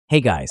Hey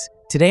guys,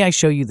 today I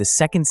show you the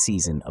second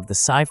season of the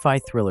sci-fi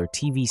thriller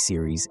TV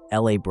series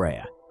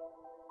Brea.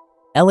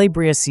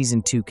 Brea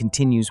Season 2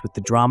 continues with the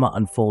drama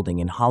unfolding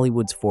in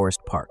Hollywood's Forest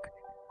Park.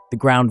 The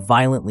ground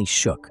violently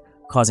shook,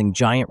 causing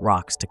giant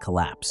rocks to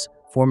collapse,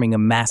 forming a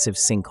massive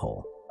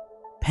sinkhole.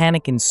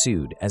 Panic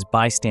ensued as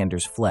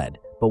bystanders fled,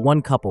 but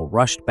one couple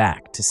rushed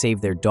back to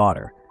save their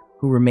daughter,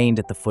 who remained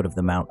at the foot of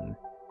the mountain.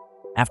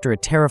 After a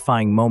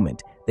terrifying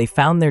moment, they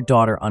found their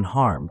daughter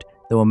unharmed,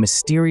 though a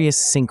mysterious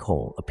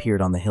sinkhole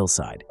appeared on the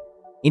hillside.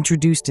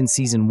 Introduced in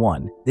Season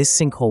 1, this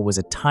sinkhole was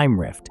a time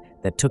rift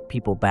that took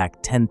people back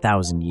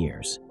 10,000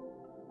 years.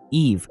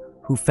 Eve,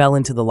 who fell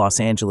into the Los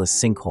Angeles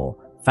sinkhole,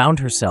 found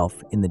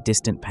herself in the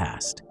distant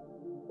past.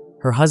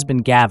 Her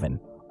husband Gavin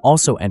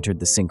also entered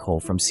the sinkhole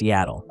from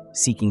Seattle,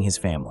 seeking his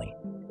family.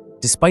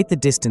 Despite the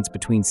distance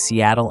between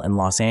Seattle and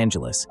Los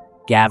Angeles,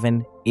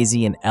 Gavin,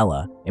 Izzy, and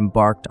Ella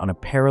embarked on a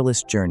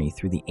perilous journey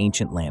through the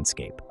ancient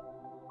landscape.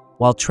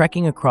 While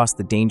trekking across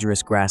the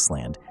dangerous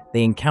grassland,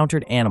 they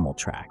encountered animal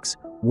tracks,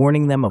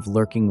 warning them of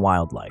lurking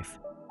wildlife.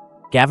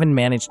 Gavin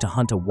managed to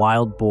hunt a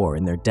wild boar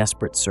in their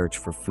desperate search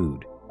for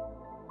food.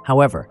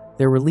 However,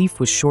 their relief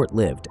was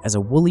short-lived as a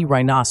woolly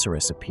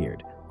rhinoceros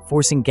appeared,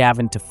 forcing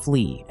Gavin to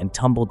flee and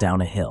tumble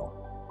down a hill.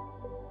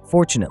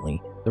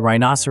 Fortunately, the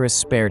rhinoceros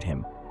spared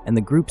him, and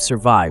the group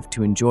survived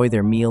to enjoy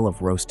their meal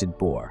of roasted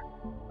boar.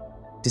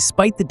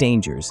 Despite the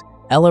dangers,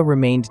 Ella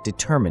remained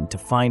determined to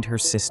find her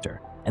sister,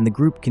 and the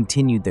group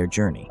continued their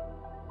journey.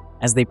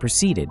 As they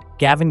proceeded,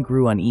 Gavin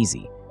grew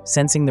uneasy,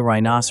 sensing the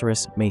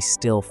rhinoceros may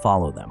still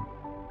follow them.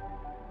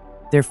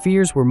 Their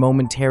fears were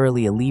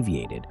momentarily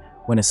alleviated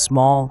when a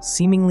small,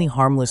 seemingly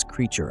harmless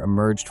creature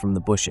emerged from the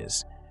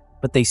bushes,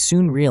 but they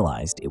soon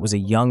realized it was a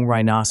young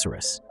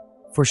rhinoceros,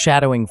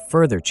 foreshadowing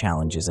further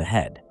challenges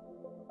ahead.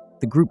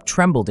 The group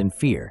trembled in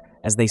fear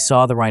as they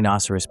saw the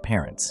rhinoceros'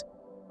 parents.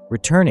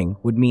 Returning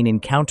would mean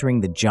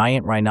encountering the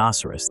giant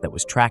rhinoceros that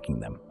was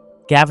tracking them.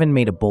 Gavin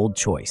made a bold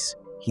choice.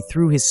 He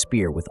threw his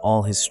spear with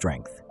all his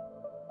strength.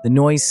 The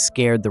noise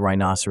scared the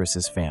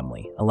rhinoceros's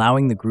family,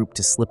 allowing the group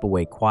to slip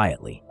away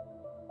quietly.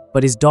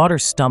 But his daughter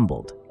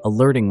stumbled,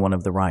 alerting one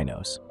of the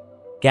rhinos.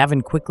 Gavin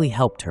quickly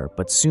helped her,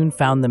 but soon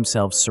found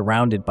themselves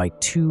surrounded by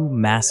two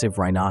massive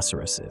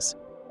rhinoceroses.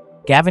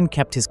 Gavin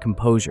kept his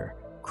composure,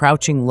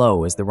 crouching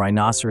low as the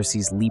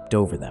rhinoceroses leaped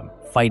over them,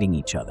 fighting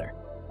each other.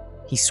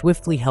 He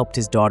swiftly helped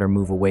his daughter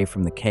move away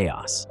from the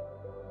chaos.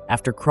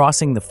 After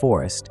crossing the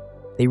forest,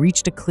 they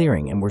reached a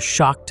clearing and were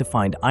shocked to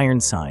find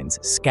iron signs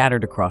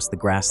scattered across the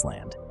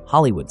grassland,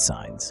 Hollywood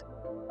signs.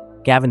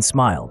 Gavin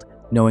smiled,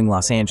 knowing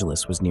Los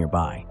Angeles was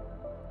nearby.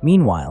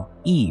 Meanwhile,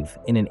 Eve,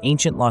 in an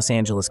ancient Los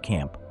Angeles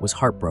camp, was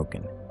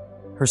heartbroken.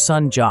 Her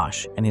son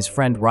Josh and his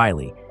friend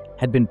Riley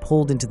had been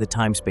pulled into the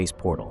time-space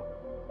portal.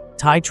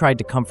 Ty tried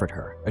to comfort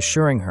her,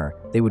 assuring her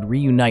they would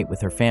reunite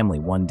with her family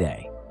one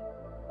day.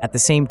 At the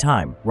same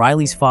time,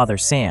 Riley's father,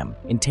 Sam,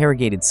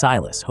 interrogated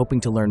Silas, hoping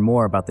to learn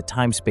more about the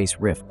time-space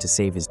rift to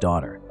save his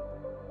daughter.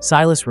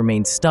 Silas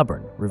remained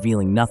stubborn,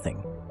 revealing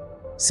nothing.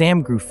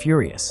 Sam grew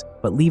furious,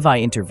 but Levi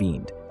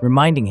intervened,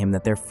 reminding him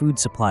that their food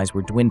supplies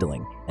were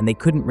dwindling and they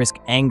couldn't risk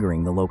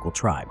angering the local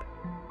tribe.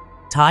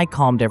 Ty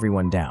calmed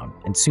everyone down,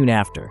 and soon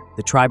after,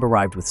 the tribe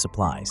arrived with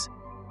supplies.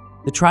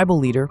 The tribal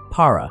leader,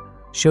 Para,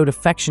 showed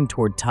affection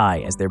toward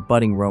Ty as their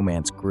budding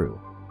romance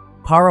grew.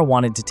 Para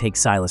wanted to take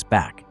Silas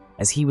back,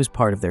 as he was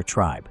part of their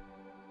tribe.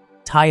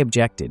 Ty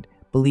objected,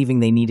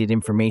 believing they needed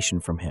information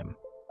from him.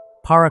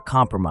 Para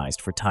compromised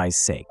for Ty's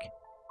sake.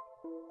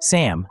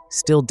 Sam,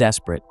 still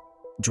desperate,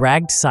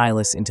 dragged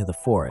Silas into the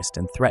forest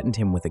and threatened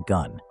him with a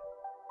gun.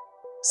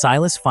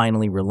 Silas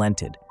finally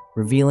relented,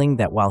 revealing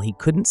that while he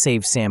couldn't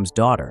save Sam's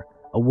daughter,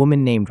 a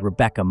woman named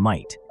Rebecca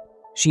might.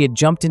 She had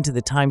jumped into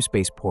the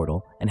time-space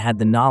portal and had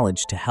the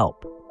knowledge to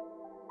help.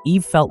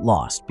 Eve felt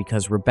lost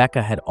because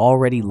Rebecca had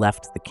already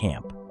left the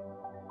camp.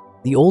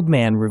 The old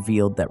man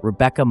revealed that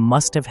Rebecca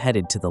must have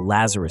headed to the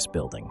Lazarus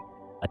Building,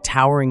 a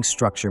towering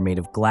structure made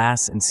of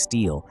glass and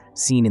steel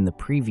seen in the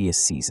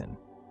previous season.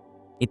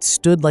 It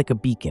stood like a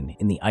beacon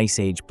in the Ice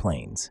Age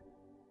plains.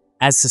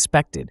 As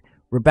suspected,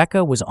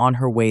 Rebecca was on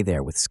her way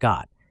there with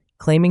Scott,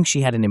 claiming she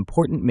had an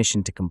important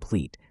mission to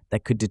complete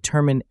that could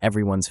determine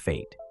everyone's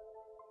fate.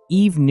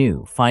 Eve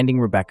knew finding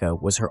Rebecca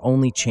was her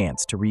only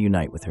chance to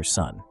reunite with her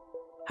son.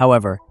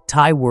 However,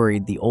 Ty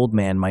worried the old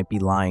man might be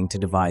lying to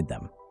divide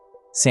them.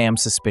 Sam,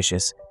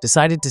 suspicious,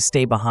 decided to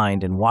stay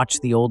behind and watch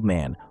the old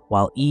man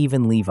while Eve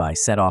and Levi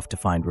set off to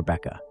find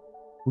Rebecca.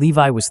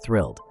 Levi was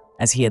thrilled,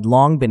 as he had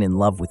long been in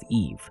love with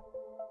Eve.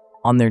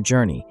 On their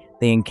journey,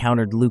 they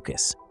encountered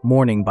Lucas,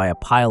 mourning by a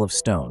pile of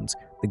stones,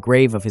 the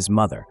grave of his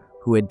mother,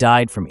 who had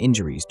died from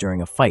injuries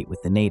during a fight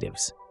with the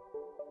natives.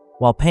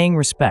 While paying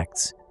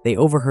respects, they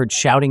overheard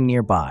shouting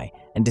nearby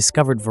and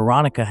discovered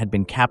Veronica had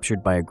been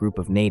captured by a group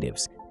of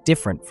natives,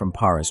 different from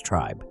Para's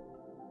tribe.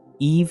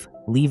 Eve,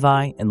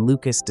 Levi, and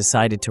Lucas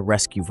decided to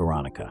rescue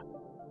Veronica.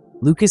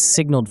 Lucas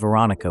signaled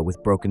Veronica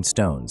with broken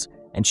stones,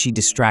 and she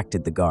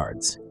distracted the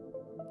guards.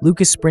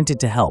 Lucas sprinted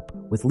to help,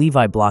 with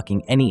Levi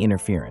blocking any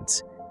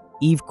interference.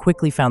 Eve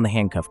quickly found the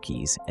handcuff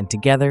keys, and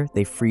together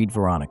they freed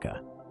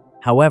Veronica.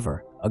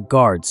 However, a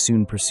guard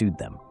soon pursued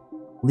them.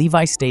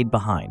 Levi stayed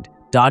behind,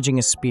 dodging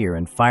a spear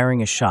and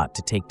firing a shot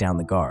to take down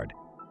the guard.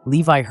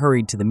 Levi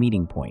hurried to the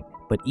meeting point,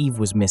 but Eve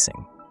was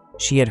missing.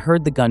 She had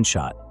heard the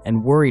gunshot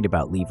and, worried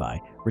about Levi,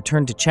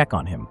 returned to check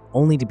on him,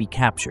 only to be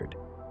captured.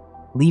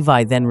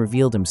 Levi then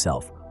revealed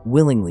himself,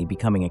 willingly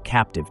becoming a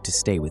captive to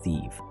stay with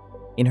Eve.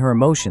 In her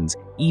emotions,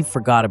 Eve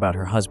forgot about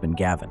her husband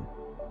Gavin.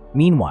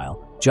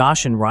 Meanwhile,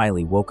 Josh and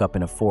Riley woke up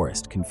in a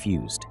forest,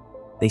 confused.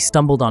 They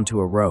stumbled onto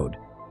a road,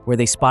 where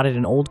they spotted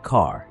an old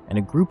car and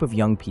a group of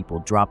young people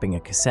dropping a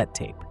cassette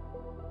tape.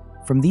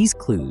 From these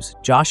clues,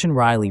 Josh and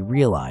Riley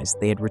realized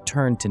they had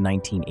returned to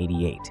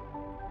 1988.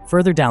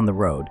 Further down the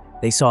road,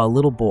 they saw a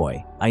little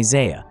boy,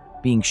 Isaiah,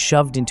 being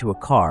shoved into a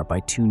car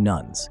by two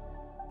nuns.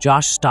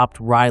 Josh stopped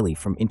Riley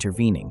from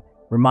intervening,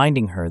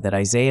 reminding her that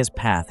Isaiah's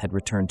path had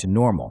returned to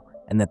normal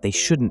and that they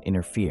shouldn't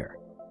interfere.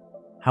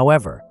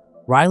 However,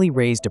 Riley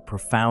raised a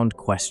profound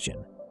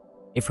question.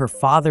 If her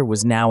father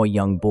was now a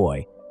young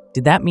boy,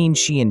 did that mean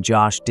she and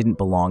Josh didn't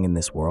belong in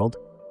this world?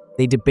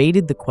 They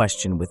debated the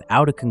question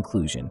without a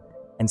conclusion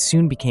and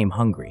soon became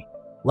hungry.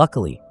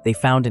 Luckily, they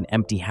found an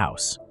empty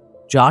house.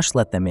 Josh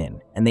let them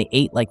in, and they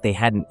ate like they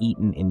hadn't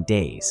eaten in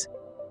days.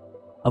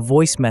 A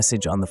voice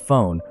message on the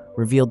phone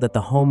revealed that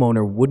the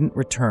homeowner wouldn't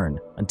return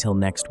until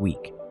next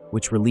week,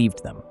 which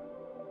relieved them.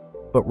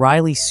 But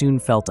Riley soon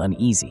felt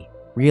uneasy,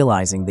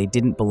 realizing they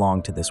didn't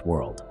belong to this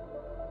world.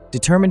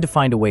 Determined to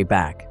find a way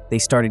back, they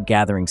started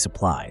gathering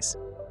supplies.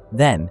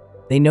 Then,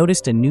 they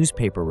noticed a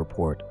newspaper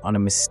report on a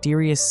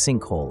mysterious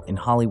sinkhole in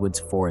Hollywood's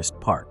Forest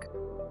Park.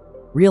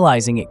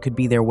 Realizing it could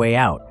be their way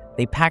out,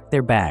 they packed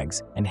their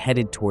bags and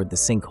headed toward the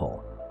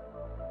sinkhole.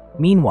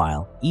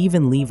 Meanwhile, Eve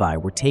and Levi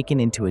were taken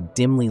into a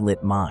dimly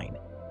lit mine.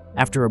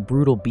 After a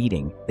brutal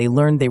beating, they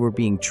learned they were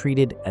being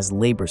treated as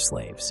labor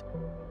slaves.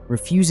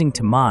 Refusing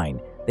to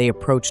mine, they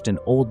approached an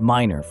old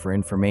miner for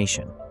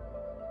information.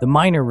 The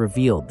miner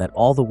revealed that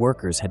all the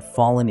workers had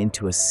fallen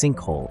into a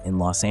sinkhole in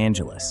Los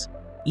Angeles.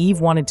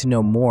 Eve wanted to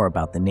know more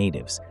about the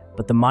natives,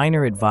 but the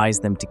miner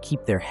advised them to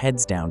keep their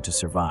heads down to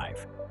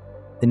survive.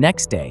 The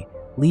next day,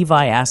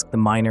 Levi asked the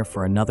miner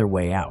for another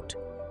way out.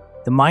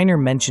 The miner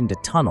mentioned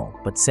a tunnel,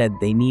 but said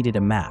they needed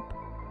a map.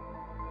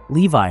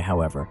 Levi,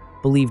 however,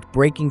 believed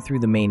breaking through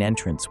the main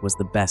entrance was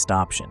the best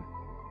option.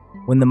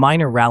 When the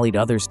miner rallied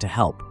others to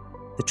help,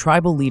 the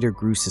tribal leader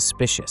grew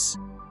suspicious.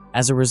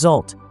 As a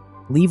result,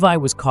 Levi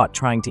was caught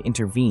trying to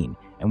intervene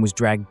and was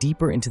dragged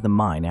deeper into the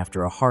mine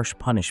after a harsh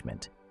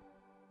punishment.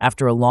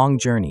 After a long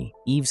journey,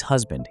 Eve's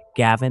husband,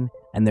 Gavin,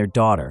 and their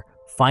daughter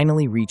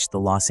finally reached the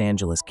Los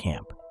Angeles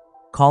camp.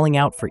 Calling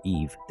out for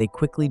Eve, they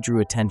quickly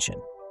drew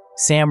attention.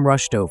 Sam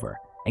rushed over,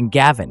 and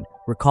Gavin,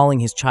 recalling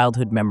his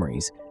childhood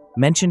memories,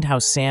 mentioned how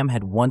Sam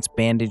had once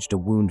bandaged a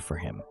wound for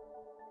him.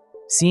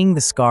 Seeing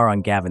the scar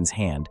on Gavin's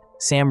hand,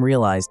 Sam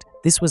realized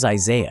this was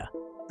Isaiah,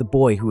 the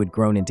boy who had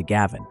grown into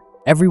Gavin.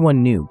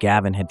 Everyone knew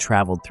Gavin had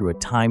traveled through a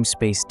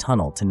time-space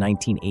tunnel to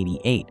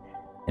 1988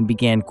 and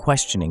began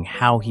questioning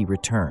how he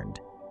returned.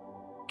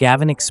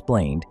 Gavin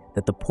explained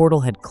that the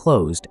portal had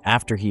closed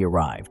after he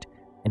arrived,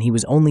 and he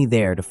was only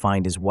there to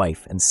find his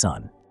wife and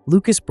son.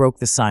 Lucas broke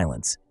the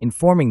silence,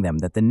 informing them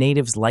that the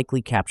natives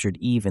likely captured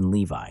Eve and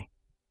Levi.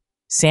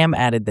 Sam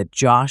added that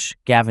Josh,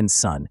 Gavin's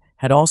son,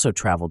 had also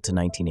traveled to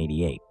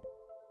 1988.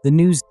 The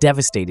news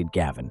devastated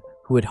Gavin,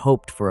 who had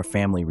hoped for a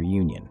family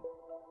reunion.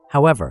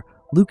 However,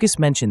 Lucas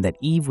mentioned that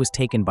Eve was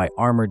taken by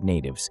armored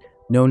natives,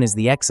 known as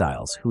the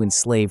Exiles, who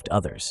enslaved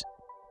others.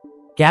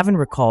 Gavin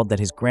recalled that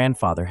his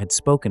grandfather had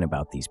spoken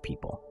about these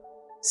people.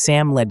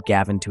 Sam led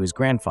Gavin to his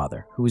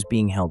grandfather, who was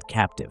being held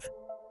captive.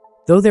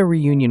 Though their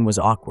reunion was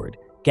awkward,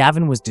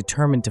 Gavin was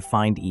determined to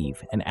find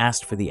Eve and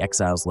asked for the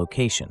exiles'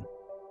 location.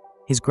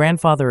 His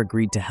grandfather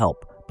agreed to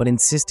help, but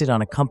insisted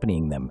on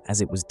accompanying them as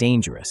it was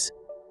dangerous.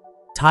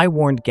 Ty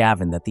warned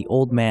Gavin that the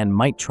old man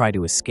might try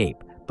to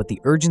escape, but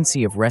the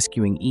urgency of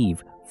rescuing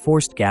Eve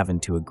forced Gavin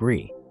to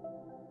agree.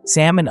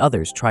 Sam and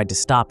others tried to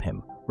stop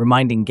him,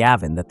 reminding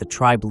Gavin that the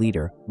tribe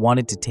leader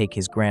wanted to take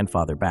his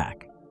grandfather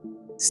back.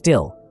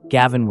 Still,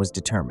 Gavin was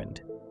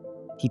determined.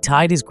 He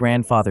tied his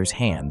grandfather's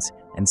hands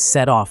and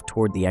set off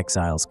toward the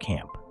exiles'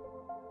 camp.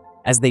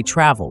 As they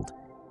traveled,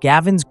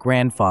 Gavin's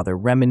grandfather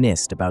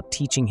reminisced about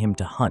teaching him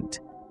to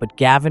hunt, but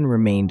Gavin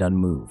remained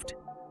unmoved.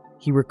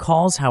 He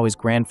recalls how his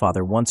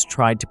grandfather once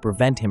tried to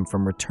prevent him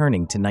from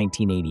returning to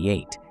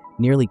 1988,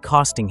 nearly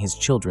costing his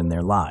children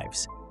their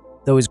lives.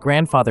 Though his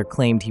grandfather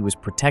claimed he was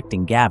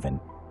protecting Gavin,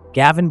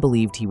 Gavin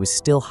believed he was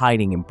still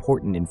hiding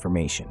important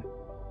information.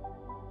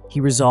 He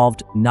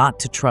resolved not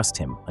to trust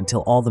him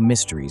until all the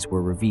mysteries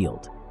were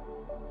revealed.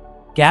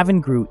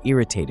 Gavin grew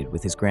irritated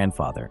with his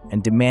grandfather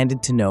and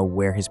demanded to know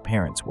where his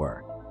parents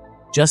were.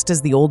 Just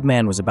as the old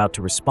man was about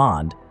to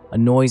respond, a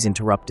noise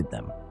interrupted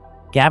them.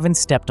 Gavin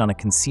stepped on a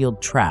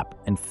concealed trap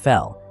and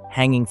fell,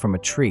 hanging from a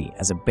tree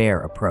as a bear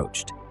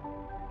approached.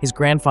 His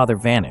grandfather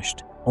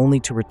vanished,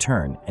 only to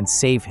return and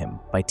save him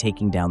by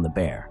taking down the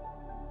bear.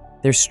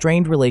 Their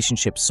strained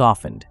relationship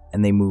softened,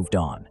 and they moved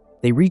on.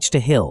 They reached a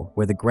hill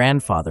where the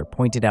grandfather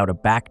pointed out a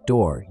back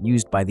door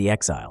used by the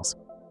exiles.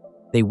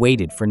 They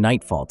waited for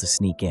nightfall to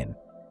sneak in.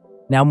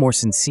 Now more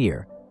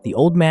sincere, The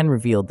old man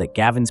revealed that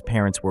Gavin's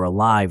parents were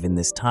alive in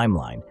this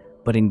timeline,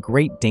 but in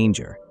great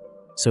danger,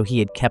 so he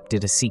had kept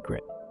it a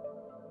secret.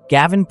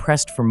 Gavin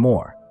pressed for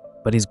more,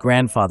 but his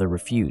grandfather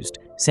refused,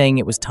 saying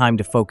it was time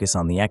to focus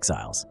on the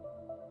exiles.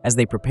 As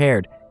they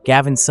prepared,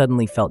 Gavin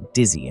suddenly felt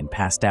dizzy and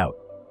passed out,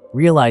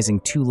 realizing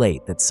too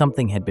late that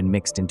something had been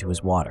mixed into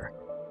his water.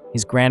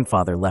 His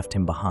grandfather left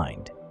him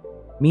behind.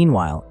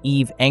 Meanwhile,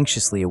 Eve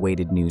anxiously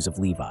awaited news of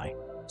Levi.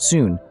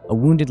 Soon, a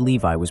wounded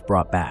Levi was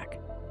brought back.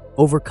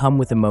 Overcome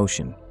with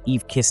emotion,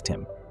 Eve kissed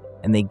him,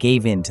 and they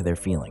gave in to their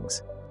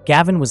feelings.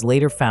 Gavin was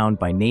later found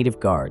by native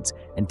guards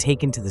and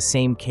taken to the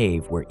same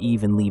cave where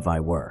Eve and Levi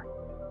were.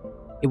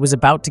 It was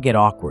about to get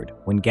awkward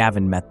when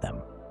Gavin met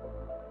them.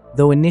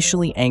 Though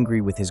initially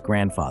angry with his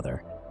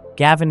grandfather,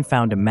 Gavin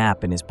found a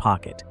map in his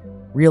pocket,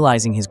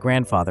 realizing his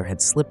grandfather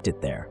had slipped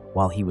it there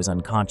while he was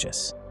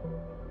unconscious.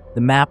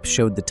 The map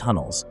showed the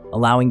tunnels,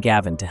 allowing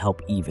Gavin to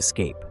help Eve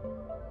escape.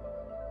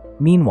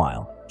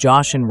 Meanwhile,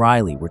 Josh and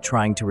Riley were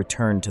trying to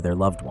return to their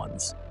loved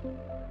ones.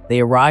 They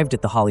arrived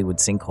at the Hollywood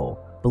sinkhole,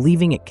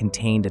 believing it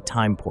contained a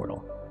time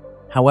portal.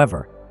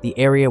 However, the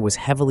area was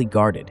heavily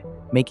guarded,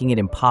 making it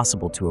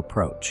impossible to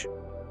approach.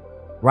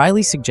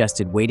 Riley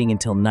suggested waiting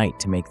until night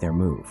to make their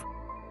move.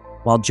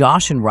 While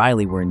Josh and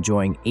Riley were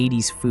enjoying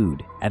 80s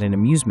food at an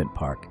amusement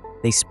park,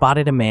 they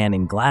spotted a man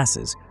in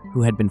glasses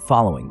who had been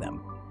following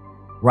them.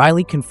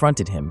 Riley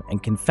confronted him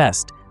and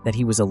confessed that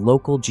he was a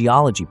local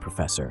geology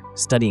professor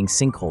studying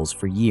sinkholes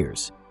for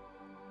years.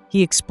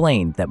 He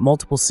explained that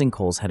multiple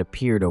sinkholes had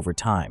appeared over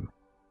time,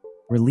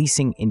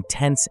 releasing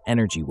intense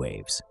energy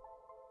waves.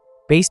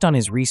 Based on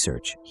his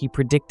research, he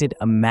predicted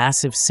a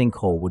massive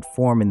sinkhole would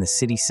form in the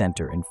city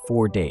center in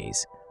 4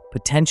 days,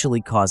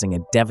 potentially causing a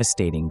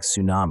devastating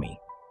tsunami.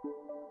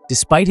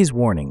 Despite his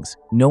warnings,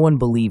 no one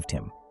believed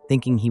him,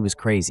 thinking he was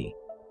crazy.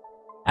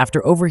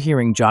 After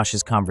overhearing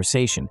Josh's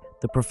conversation,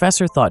 the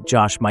professor thought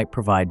Josh might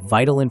provide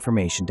vital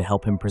information to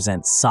help him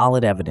present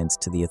solid evidence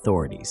to the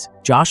authorities.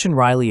 Josh and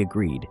Riley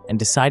agreed and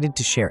decided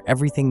to share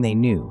everything they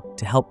knew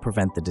to help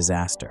prevent the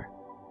disaster.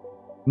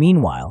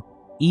 Meanwhile,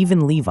 Eve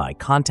and Levi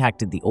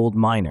contacted the old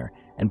miner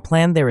and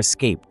planned their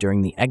escape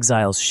during the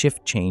exiles'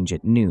 shift change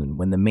at noon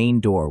when the main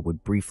door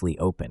would briefly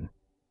open.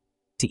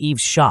 To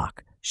Eve's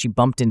shock, she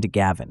bumped into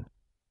Gavin.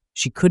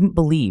 She couldn't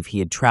believe he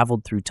had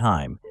traveled through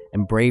time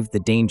and braved the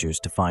dangers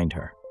to find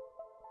her.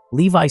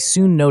 Levi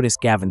soon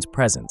noticed Gavin's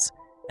presence,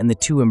 and the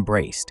two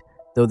embraced,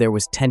 though there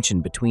was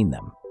tension between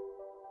them.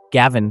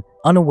 Gavin,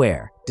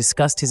 unaware,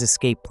 discussed his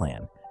escape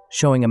plan,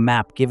 showing a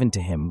map given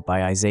to him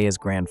by Isaiah's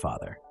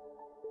grandfather.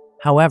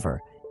 However,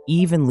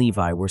 Eve and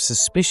Levi were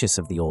suspicious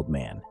of the old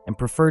man and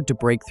preferred to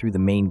break through the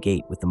main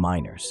gate with the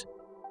miners.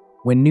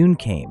 When noon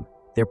came,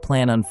 their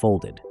plan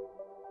unfolded.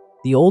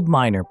 The old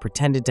miner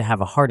pretended to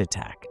have a heart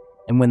attack,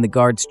 and when the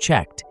guards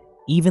checked,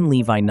 Eve and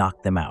Levi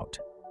knocked them out.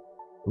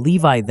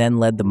 Levi then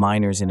led the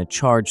miners in a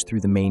charge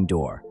through the main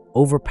door,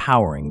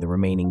 overpowering the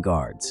remaining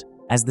guards.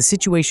 As the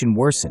situation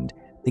worsened,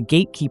 the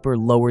gatekeeper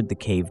lowered the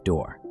cave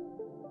door.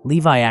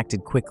 Levi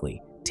acted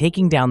quickly,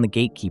 taking down the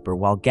gatekeeper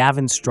while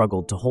Gavin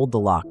struggled to hold the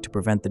lock to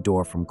prevent the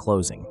door from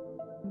closing.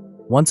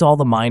 Once all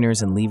the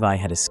miners and Levi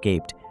had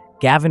escaped,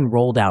 Gavin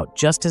rolled out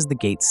just as the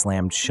gate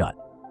slammed shut.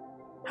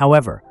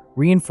 However,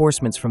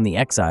 reinforcements from the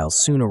exiles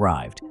soon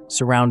arrived,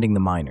 surrounding the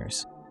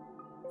miners.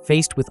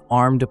 Faced with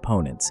armed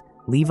opponents,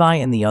 Levi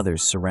and the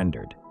others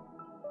surrendered.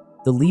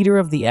 The leader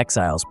of the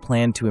exiles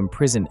planned to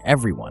imprison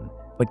everyone,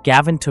 but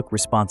Gavin took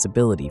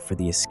responsibility for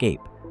the escape,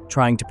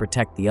 trying to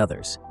protect the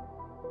others.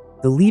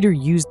 The leader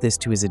used this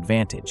to his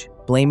advantage,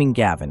 blaming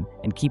Gavin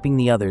and keeping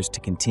the others to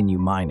continue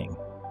mining.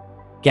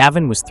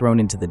 Gavin was thrown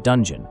into the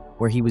dungeon,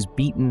 where he was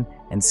beaten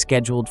and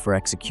scheduled for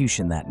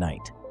execution that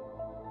night.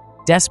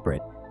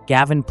 Desperate,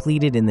 Gavin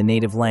pleaded in the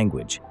native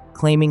language,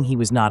 claiming he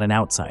was not an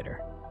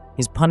outsider.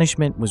 His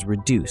punishment was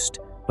reduced,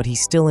 but he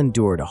still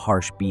endured a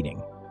harsh beating.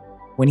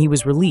 When he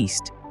was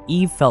released,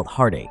 Eve felt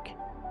heartache,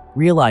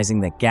 realizing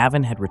that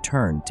Gavin had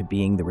returned to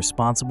being the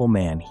responsible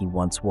man he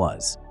once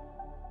was.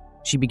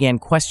 She began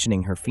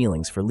questioning her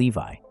feelings for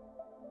Levi.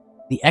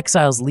 The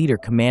exile's leader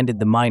commanded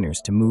the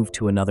miners to move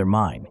to another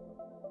mine.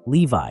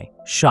 Levi,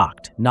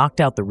 shocked, knocked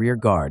out the rear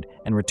guard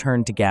and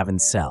returned to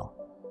Gavin's cell.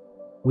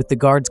 With the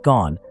guards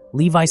gone,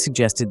 Levi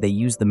suggested they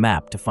use the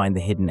map to find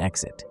the hidden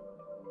exit.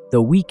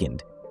 Though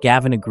weakened,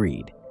 Gavin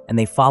agreed, and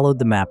they followed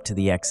the map to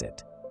the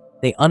exit.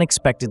 They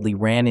unexpectedly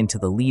ran into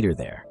the leader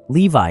there.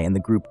 Levi and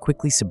the group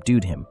quickly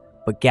subdued him,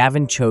 but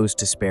Gavin chose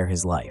to spare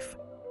his life.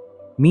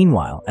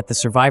 Meanwhile, at the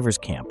survivors'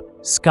 camp,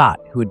 Scott,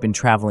 who had been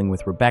traveling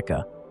with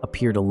Rebecca,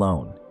 appeared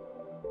alone.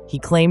 He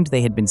claimed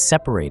they had been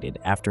separated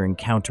after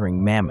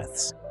encountering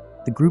mammoths.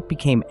 The group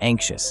became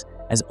anxious,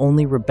 as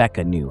only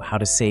Rebecca knew how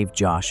to save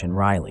Josh and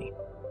Riley.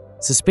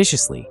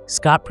 Suspiciously,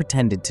 Scott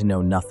pretended to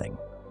know nothing.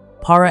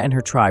 Para and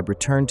her tribe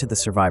returned to the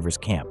survivors'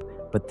 camp,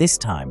 but this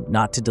time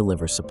not to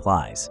deliver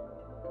supplies.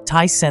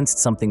 Ty sensed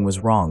something was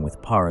wrong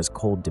with Para's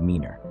cold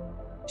demeanor.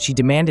 She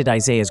demanded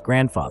Isaiah's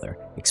grandfather,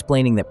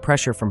 explaining that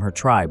pressure from her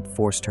tribe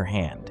forced her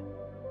hand.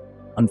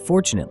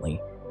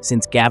 Unfortunately,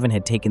 since Gavin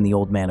had taken the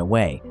old man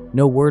away,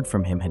 no word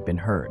from him had been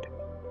heard.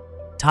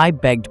 Tai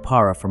begged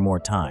Para for more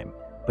time,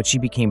 but she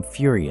became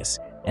furious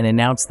and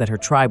announced that her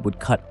tribe would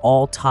cut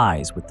all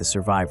ties with the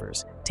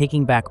survivors,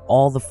 taking back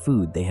all the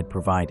food they had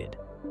provided.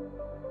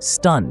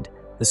 Stunned,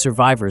 the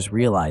survivors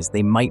realized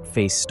they might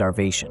face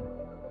starvation.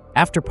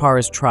 After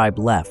Para's tribe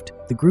left,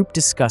 the group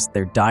discussed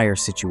their dire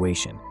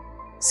situation.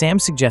 Sam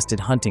suggested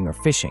hunting or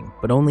fishing,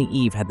 but only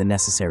Eve had the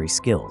necessary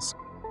skills.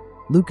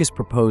 Lucas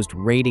proposed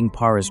raiding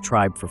Para's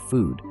tribe for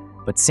food,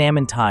 but Sam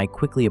and Tai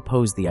quickly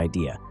opposed the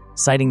idea,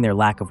 citing their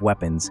lack of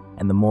weapons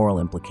and the moral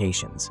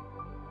implications.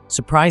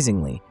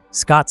 Surprisingly,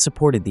 Scott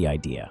supported the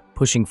idea,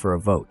 pushing for a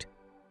vote.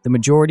 The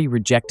majority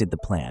rejected the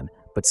plan,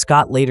 but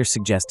Scott later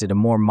suggested a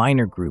more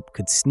minor group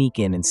could sneak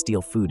in and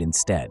steal food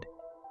instead.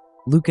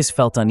 Lucas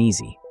felt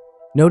uneasy,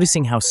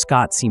 noticing how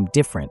Scott seemed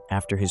different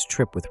after his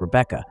trip with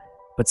Rebecca,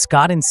 but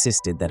Scott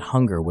insisted that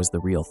hunger was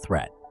the real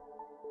threat.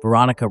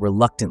 Veronica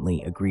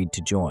reluctantly agreed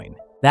to join.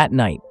 That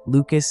night,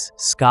 Lucas,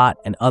 Scott,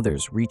 and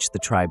others reached the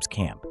tribe's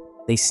camp.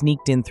 They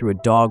sneaked in through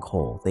a dog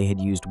hole they had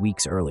used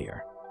weeks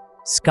earlier.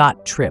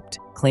 Scott tripped,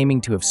 claiming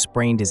to have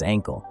sprained his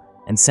ankle,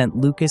 and sent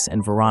Lucas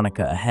and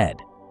Veronica ahead.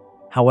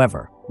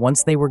 However,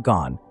 once they were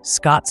gone,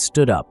 Scott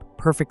stood up,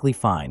 perfectly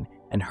fine,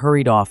 and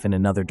hurried off in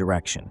another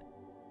direction.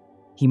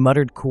 He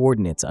muttered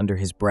coordinates under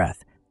his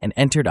breath and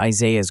entered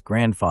Isaiah's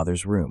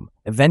grandfather's room,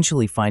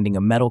 eventually finding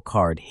a metal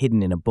card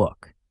hidden in a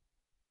book.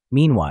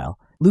 Meanwhile,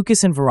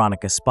 Lucas and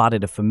Veronica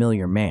spotted a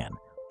familiar man,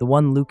 the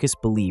one Lucas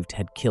believed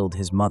had killed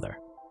his mother.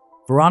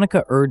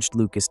 Veronica urged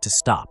Lucas to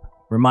stop,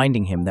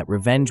 reminding him that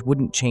revenge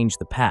wouldn't change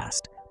the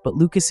past, but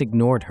Lucas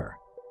ignored her.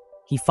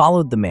 He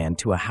followed the man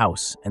to a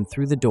house and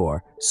through the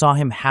door saw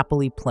him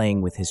happily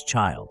playing with his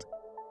child.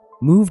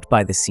 Moved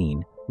by the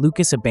scene,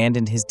 Lucas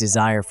abandoned his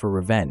desire for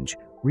revenge,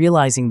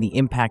 realizing the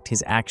impact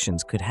his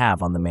actions could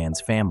have on the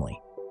man's family.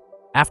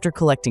 After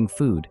collecting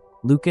food,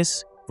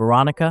 Lucas,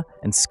 Veronica,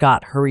 and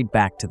Scott hurried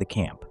back to the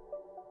camp.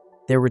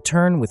 Their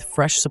return with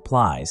fresh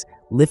supplies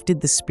lifted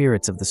the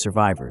spirits of the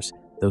survivors,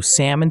 though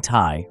Sam and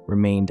Tai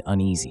remained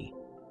uneasy.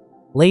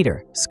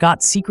 Later,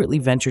 Scott secretly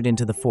ventured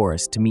into the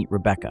forest to meet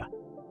Rebecca.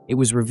 It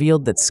was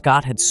revealed that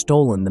Scott had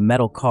stolen the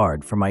metal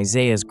card from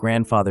Isaiah's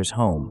grandfather's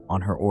home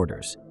on her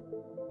orders.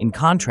 In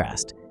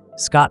contrast,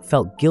 Scott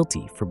felt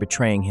guilty for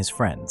betraying his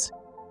friends.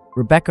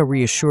 Rebecca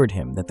reassured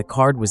him that the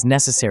card was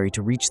necessary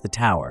to reach the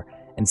tower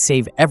and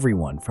save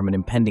everyone from an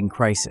impending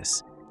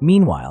crisis.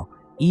 Meanwhile,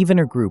 Eve and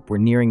her group were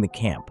nearing the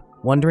camp,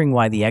 wondering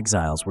why the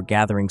exiles were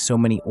gathering so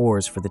many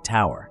ores for the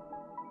tower.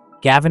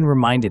 Gavin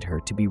reminded her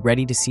to be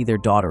ready to see their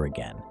daughter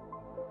again.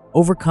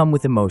 Overcome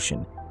with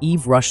emotion,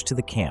 Eve rushed to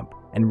the camp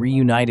and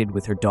reunited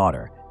with her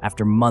daughter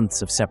after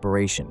months of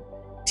separation,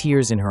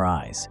 tears in her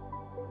eyes.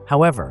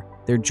 However,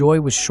 their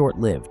joy was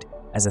short-lived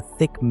as a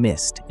thick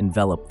mist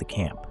enveloped the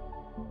camp.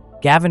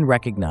 Gavin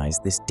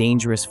recognized this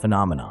dangerous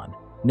phenomenon,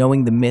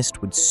 knowing the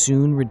mist would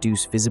soon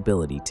reduce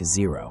visibility to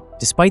zero.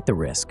 Despite the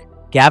risk,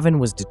 Gavin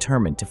was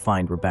determined to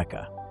find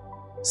Rebecca.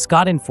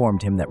 Scott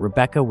informed him that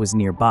Rebecca was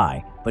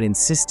nearby, but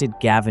insisted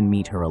Gavin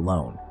meet her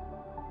alone.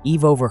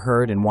 Eve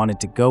overheard and wanted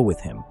to go with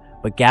him,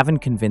 but Gavin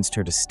convinced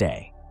her to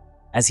stay.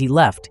 As he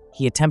left,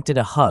 he attempted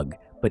a hug,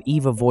 but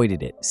Eve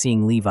avoided it,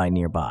 seeing Levi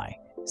nearby.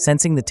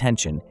 Sensing the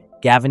tension,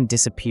 Gavin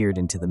disappeared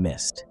into the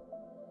mist.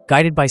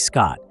 Guided by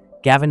Scott,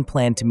 Gavin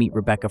planned to meet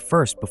Rebecca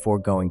first before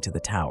going to the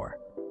tower.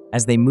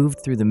 As they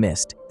moved through the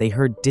mist, they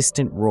heard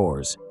distant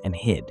roars and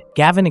hid.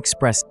 Gavin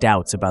expressed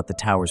doubts about the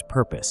tower's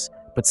purpose,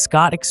 but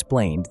Scott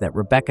explained that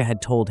Rebecca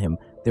had told him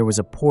there was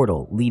a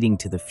portal leading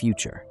to the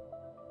future.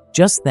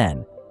 Just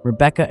then,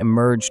 Rebecca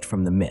emerged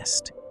from the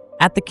mist.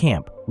 At the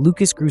camp,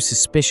 Lucas grew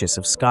suspicious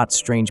of Scott's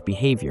strange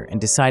behavior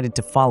and decided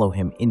to follow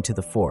him into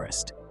the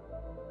forest.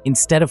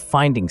 Instead of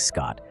finding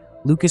Scott,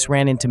 Lucas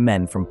ran into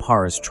men from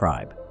Para's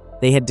tribe.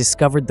 They had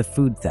discovered the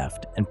food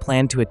theft and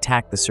planned to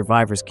attack the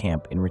survivors'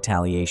 camp in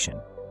retaliation.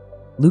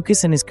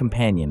 Lucas and his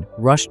companion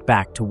rushed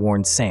back to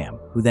warn Sam,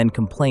 who then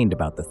complained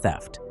about the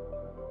theft.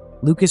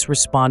 Lucas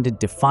responded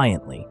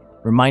defiantly,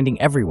 reminding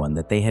everyone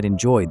that they had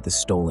enjoyed the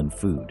stolen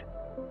food.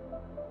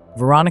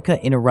 Veronica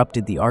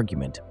interrupted the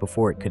argument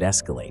before it could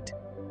escalate.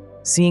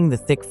 Seeing the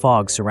thick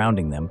fog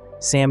surrounding them,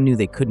 Sam knew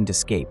they couldn't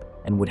escape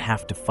and would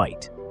have to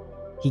fight.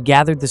 He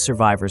gathered the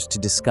survivors to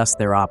discuss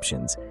their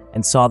options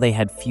and saw they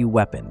had few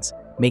weapons,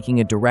 making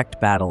a direct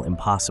battle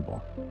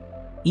impossible.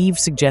 Eve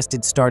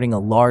suggested starting a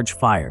large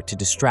fire to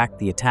distract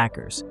the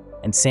attackers,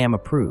 and Sam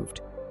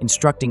approved,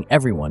 instructing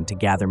everyone to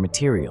gather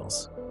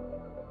materials.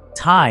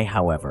 Tai,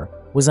 however,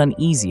 was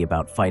uneasy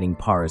about fighting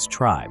Para's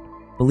tribe,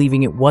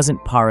 believing it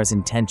wasn't Para's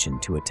intention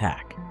to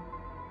attack.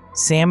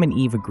 Sam and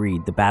Eve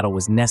agreed the battle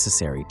was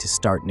necessary to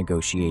start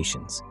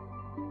negotiations.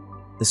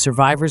 The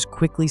survivors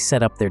quickly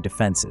set up their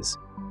defenses.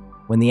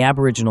 When the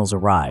Aboriginals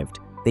arrived,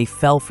 they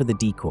fell for the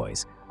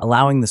decoys,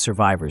 allowing the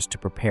survivors to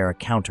prepare a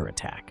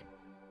counterattack.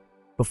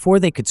 Before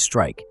they could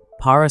strike,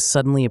 Para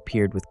suddenly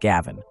appeared with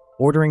Gavin,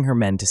 ordering her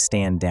men to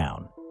stand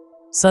down.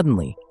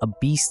 Suddenly, a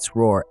beast's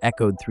roar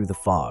echoed through the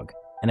fog,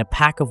 and a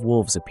pack of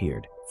wolves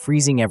appeared,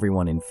 freezing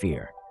everyone in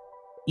fear.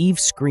 Eve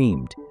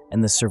screamed,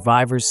 and the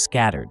survivors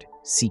scattered,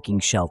 seeking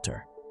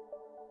shelter.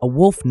 A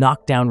wolf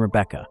knocked down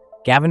Rebecca,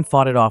 Gavin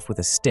fought it off with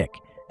a stick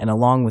and,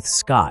 along with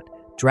Scott,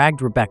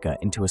 dragged Rebecca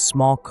into a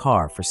small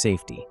car for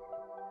safety.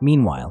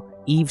 Meanwhile,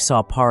 Eve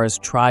saw Para's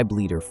tribe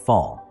leader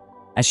fall.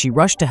 As she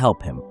rushed to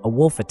help him, a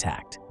wolf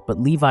attacked, but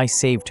Levi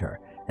saved her,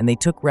 and they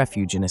took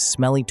refuge in a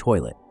smelly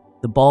toilet.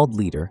 The bald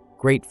leader,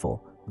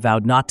 grateful,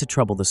 vowed not to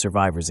trouble the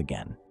survivors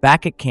again.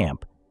 Back at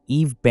camp,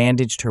 Eve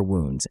bandaged her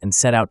wounds and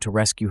set out to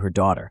rescue her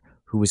daughter,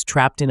 who was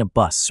trapped in a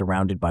bus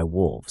surrounded by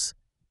wolves.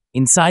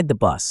 Inside the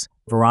bus,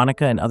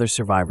 Veronica and other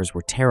survivors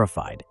were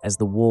terrified as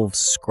the wolves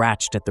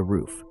scratched at the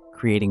roof,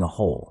 creating a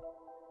hole.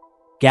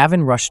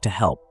 Gavin rushed to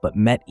help but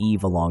met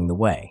Eve along the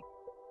way.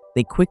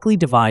 They quickly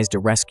devised a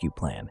rescue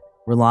plan,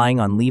 relying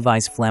on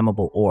Levi's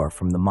flammable ore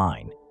from the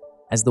mine.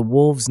 As the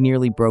wolves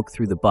nearly broke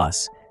through the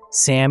bus,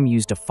 Sam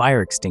used a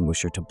fire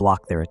extinguisher to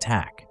block their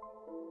attack.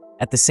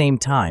 At the same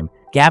time,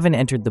 Gavin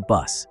entered the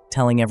bus,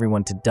 telling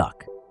everyone to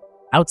duck.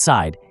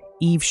 Outside,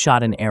 Eve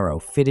shot an arrow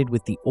fitted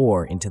with the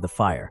ore into the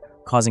fire,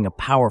 causing a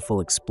powerful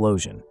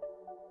explosion.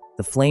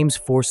 The flames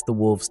forced the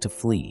wolves to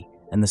flee,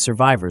 and the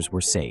survivors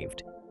were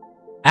saved.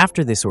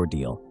 After this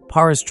ordeal,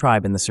 Para's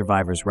tribe and the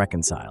survivors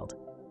reconciled.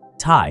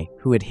 Tai,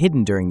 who had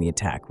hidden during the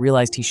attack,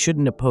 realized he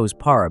shouldn't oppose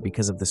Para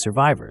because of the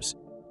survivors.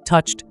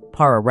 Touched,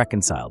 Para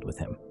reconciled with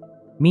him.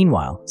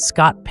 Meanwhile,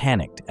 Scott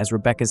panicked as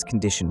Rebecca's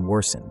condition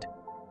worsened.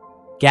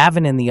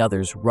 Gavin and the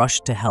others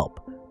rushed to help,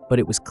 but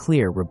it was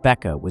clear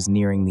Rebecca was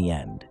nearing the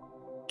end.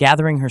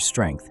 Gathering her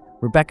strength,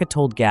 Rebecca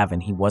told Gavin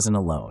he wasn't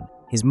alone.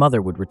 His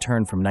mother would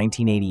return from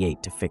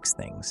 1988 to fix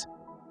things.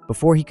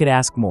 Before he could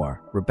ask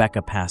more,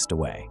 Rebecca passed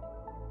away.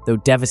 Though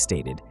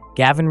devastated,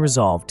 Gavin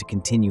resolved to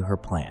continue her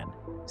plan: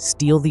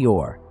 steal the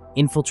ore,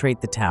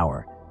 infiltrate the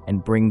tower,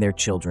 and bring their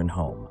children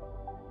home.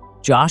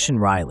 Josh and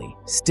Riley,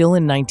 still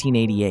in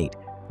 1988,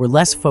 were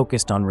less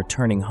focused on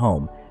returning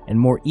home and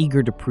more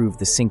eager to prove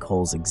the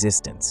sinkhole's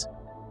existence.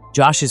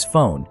 Josh's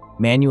phone,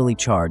 manually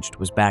charged,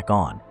 was back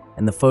on,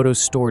 and the photos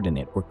stored in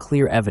it were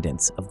clear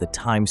evidence of the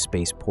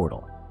time-space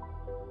portal.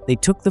 They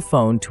took the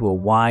phone to a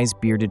wise,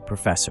 bearded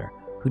professor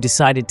who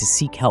decided to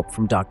seek help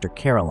from Dr.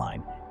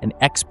 Caroline, an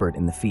expert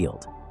in the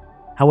field.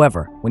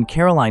 However, when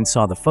Caroline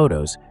saw the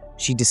photos,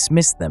 she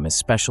dismissed them as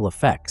special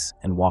effects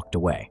and walked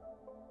away.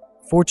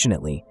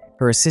 Fortunately,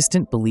 her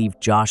assistant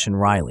believed Josh and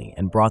Riley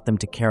and brought them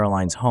to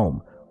Caroline's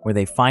home, where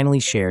they finally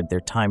shared their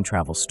time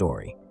travel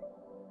story.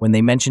 When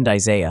they mentioned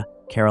Isaiah,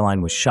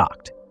 Caroline was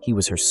shocked. He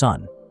was her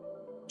son.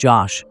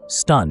 Josh,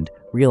 stunned,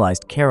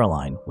 realized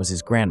Caroline was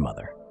his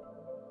grandmother.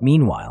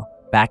 Meanwhile,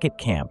 back at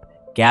camp,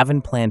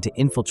 Gavin planned to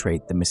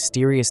infiltrate the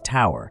mysterious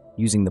tower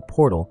using the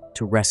portal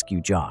to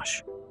rescue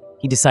Josh.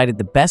 He decided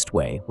the best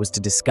way was to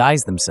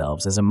disguise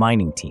themselves as a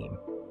mining team.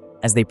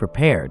 As they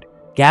prepared,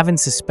 Gavin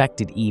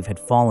suspected Eve had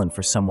fallen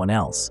for someone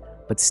else,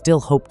 but still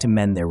hoped to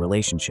mend their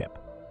relationship.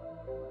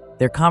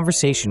 Their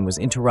conversation was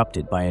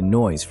interrupted by a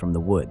noise from the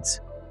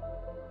woods.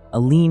 A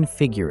lean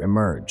figure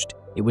emerged.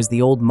 It was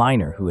the old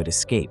miner who had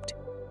escaped.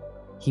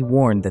 He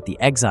warned that the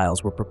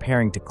exiles were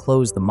preparing to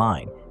close the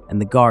mine,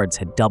 and the guards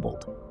had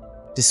doubled.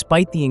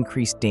 Despite the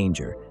increased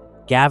danger,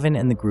 Gavin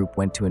and the group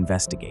went to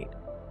investigate.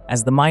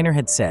 As the miner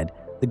had said,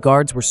 the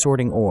guards were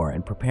sorting ore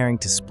and preparing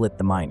to split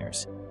the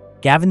miners.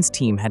 Gavin's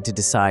team had to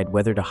decide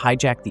whether to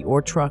hijack the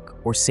ore truck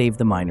or save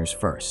the miners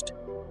first.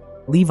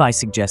 Levi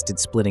suggested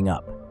splitting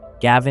up.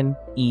 Gavin,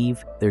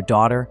 Eve, their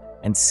daughter,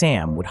 and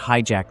Sam would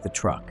hijack the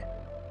truck.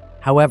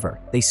 However,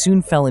 they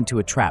soon fell into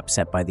a trap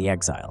set by the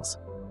exiles.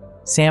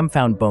 Sam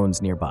found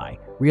bones nearby,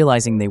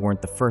 realizing they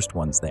weren't the first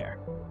ones there.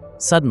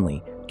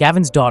 Suddenly,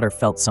 Gavin's daughter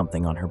felt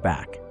something on her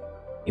back.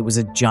 It was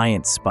a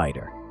giant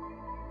spider.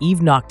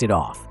 Eve knocked it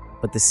off,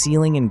 but the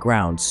ceiling and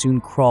ground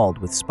soon crawled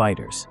with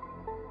spiders.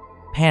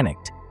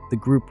 Panicked, the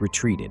group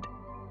retreated.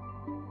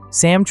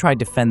 Sam tried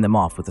to fend them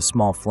off with a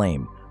small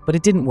flame, but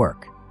it didn't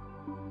work.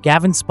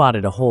 Gavin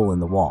spotted a hole in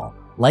the wall,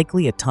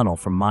 likely a tunnel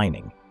from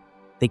mining.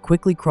 They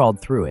quickly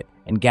crawled through it,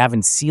 and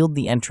Gavin sealed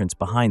the entrance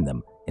behind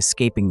them,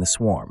 escaping the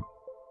swarm.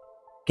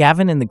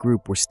 Gavin and the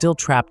group were still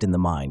trapped in the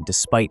mine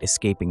despite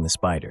escaping the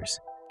spiders.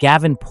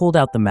 Gavin pulled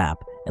out the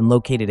map and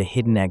located a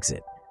hidden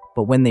exit,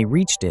 but when they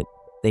reached it,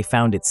 they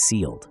found it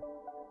sealed.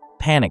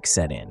 Panic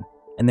set in,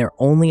 and their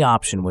only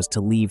option was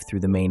to leave through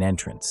the main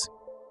entrance.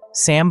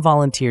 Sam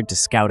volunteered to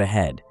scout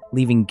ahead,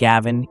 leaving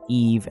Gavin,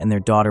 Eve, and their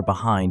daughter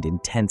behind in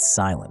tense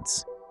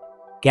silence.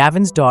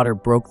 Gavin's daughter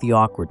broke the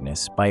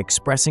awkwardness by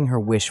expressing her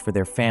wish for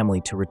their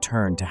family to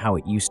return to how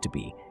it used to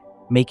be,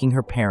 making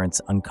her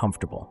parents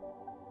uncomfortable.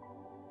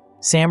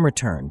 Sam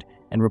returned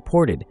and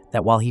reported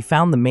that while he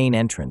found the main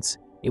entrance,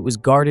 it was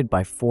guarded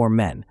by 4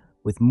 men,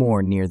 with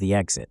more near the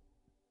exit.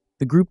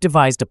 The group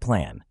devised a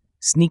plan: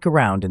 sneak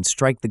around and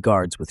strike the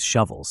guards with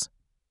shovels.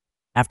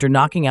 After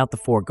knocking out the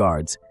 4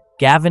 guards,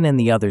 Gavin and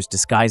the others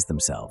disguised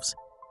themselves.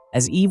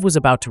 As Eve was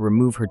about to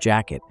remove her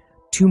jacket,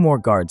 2 more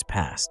guards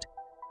passed.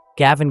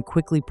 Gavin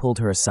quickly pulled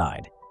her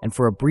aside, and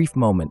for a brief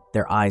moment,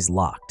 their eyes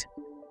locked.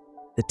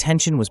 The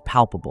tension was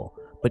palpable,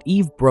 but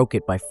Eve broke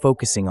it by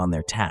focusing on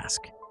their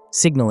task,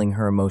 signaling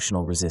her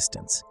emotional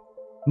resistance.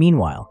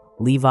 Meanwhile,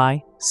 Levi,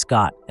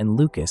 Scott, and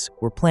Lucas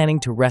were planning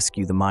to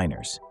rescue the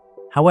miners.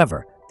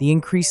 However, The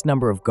increased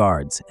number of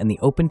guards and the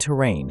open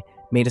terrain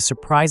made a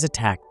surprise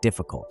attack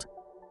difficult.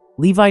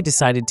 Levi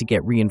decided to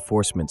get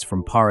reinforcements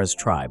from Para's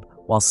tribe,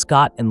 while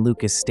Scott and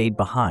Lucas stayed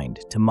behind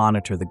to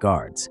monitor the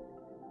guards.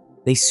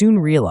 They soon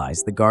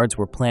realized the guards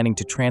were planning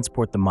to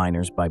transport the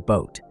miners by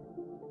boat.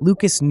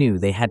 Lucas knew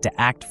they had to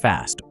act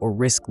fast or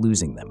risk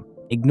losing them.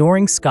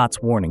 Ignoring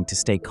Scott's warning to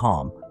stay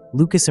calm,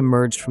 Lucas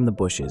emerged from the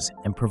bushes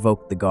and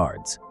provoked the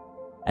guards.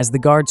 As the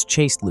guards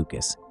chased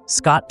Lucas,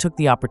 Scott took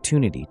the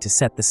opportunity to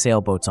set the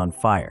sailboats on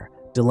fire,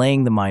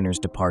 delaying the miners'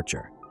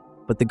 departure.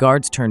 But the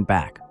guards turned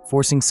back,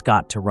 forcing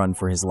Scott to run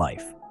for his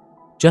life.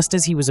 Just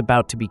as he was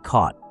about to be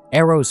caught,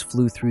 arrows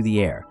flew through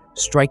the air,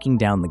 striking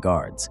down the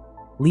guards.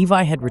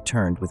 Levi had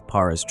returned with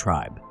Para's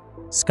tribe.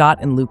 Scott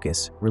and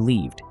Lucas,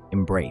 relieved,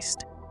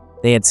 embraced.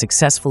 They had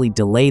successfully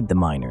delayed the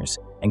miners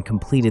and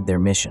completed their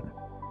mission.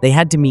 They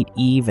had to meet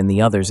Eve and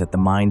the others at the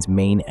mine's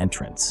main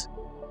entrance.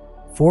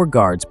 4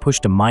 guards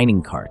pushed a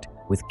mining cart,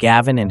 with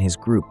Gavin and his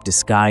group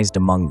disguised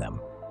among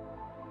them.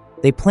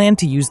 They planned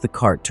to use the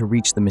cart to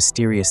reach the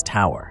mysterious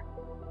tower.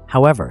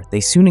 However, they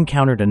soon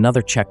encountered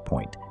another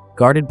checkpoint,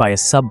 guarded by a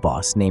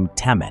sub-boss named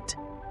Tamet.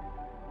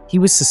 He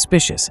was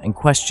suspicious and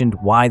questioned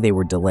why they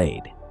were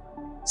delayed.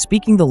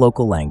 Speaking the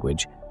local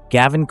language,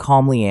 Gavin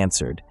calmly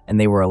answered, and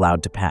they were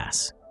allowed to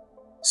pass.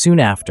 Soon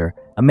after,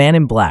 a man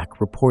in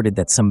black reported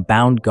that some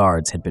bound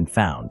guards had been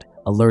found,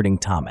 alerting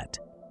Tamet.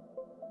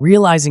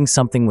 Realizing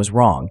something was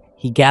wrong,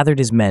 he gathered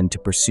his men to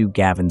pursue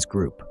Gavin's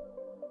group.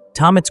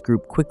 Tamet's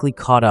group quickly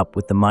caught up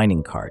with the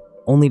mining cart,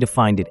 only to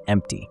find it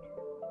empty.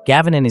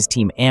 Gavin and his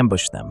team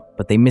ambushed them,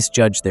 but they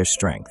misjudged their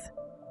strength.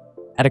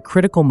 At a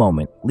critical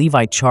moment,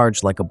 Levi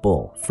charged like a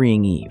bull,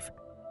 freeing Eve.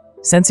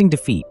 Sensing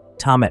defeat,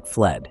 Tamet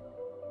fled.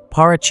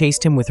 Para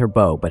chased him with her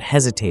bow but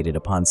hesitated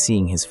upon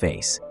seeing his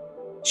face.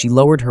 She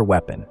lowered her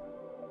weapon.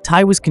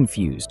 Tai was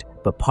confused,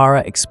 but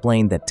Para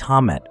explained that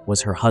Tamet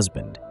was her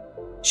husband.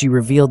 She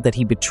revealed that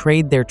he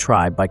betrayed their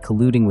tribe by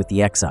colluding with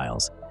the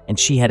exiles, and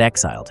she had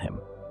exiled him.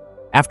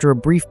 After a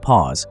brief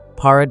pause,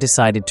 Para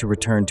decided to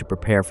return to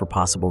prepare for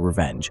possible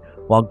revenge,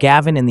 while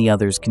Gavin and the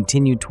others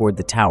continued toward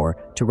the tower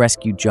to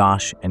rescue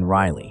Josh and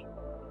Riley.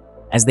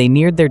 As they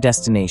neared their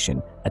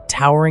destination, a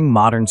towering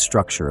modern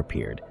structure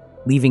appeared,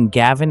 leaving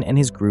Gavin and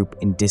his group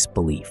in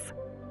disbelief.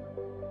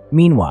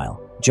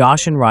 Meanwhile,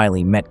 Josh and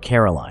Riley met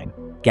Caroline,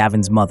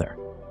 Gavin's mother.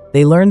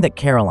 They learned that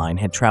Caroline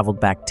had traveled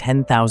back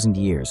 10,000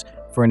 years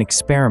for an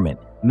experiment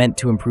meant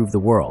to improve the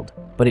world,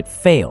 but it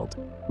failed,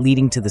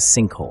 leading to the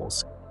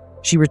sinkholes.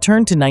 She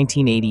returned to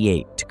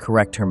 1988 to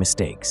correct her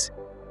mistakes.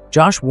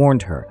 Josh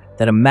warned her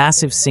that a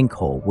massive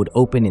sinkhole would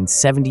open in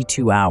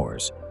 72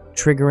 hours,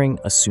 triggering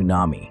a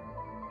tsunami.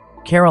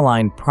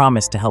 Caroline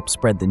promised to help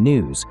spread the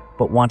news,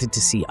 but wanted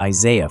to see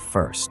Isaiah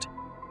first.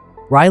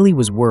 Riley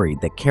was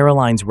worried that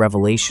Caroline's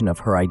revelation of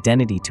her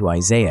identity to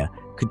Isaiah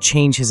could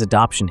change his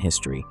adoption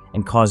history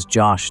and cause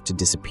Josh to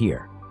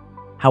disappear.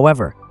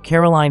 However,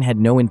 Caroline had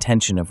no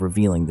intention of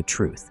revealing the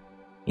truth.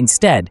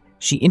 Instead,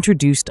 she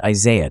introduced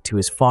Isaiah to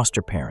his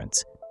foster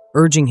parents,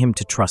 urging him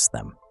to trust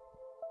them.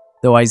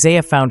 Though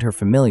Isaiah found her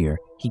familiar,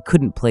 he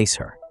couldn't place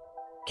her.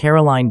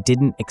 Caroline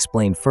didn't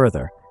explain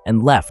further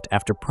and left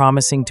after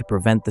promising to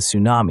prevent the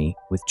tsunami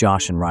with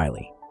Josh and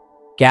Riley.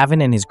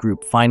 Gavin and his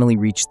group finally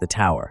reached the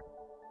tower,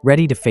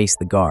 ready to face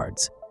the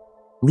guards.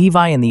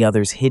 Levi and the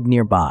others hid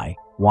nearby,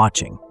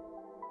 watching.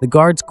 The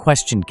guards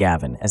questioned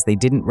Gavin as they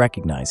didn't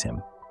recognize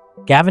him.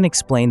 Gavin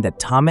explained that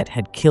Tamet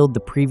had killed the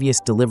previous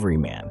delivery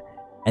man,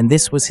 and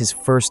this was his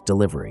first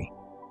delivery.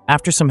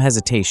 After some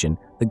hesitation,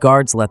 the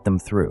guards let them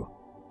through.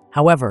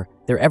 However,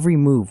 their every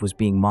move was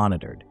being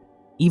monitored.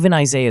 Even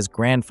Isaiah's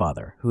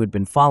grandfather, who had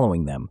been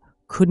following them,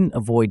 couldn't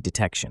avoid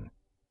detection.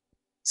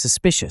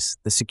 Suspicious,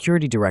 the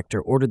security director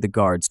ordered the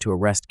guards to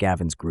arrest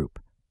Gavin's group.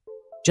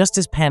 Just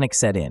as panic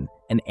set in,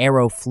 an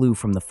arrow flew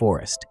from the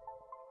forest.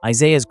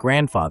 Isaiah's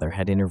grandfather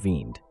had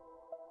intervened.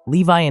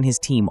 Levi and his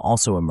team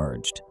also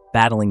emerged,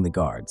 battling the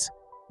guards.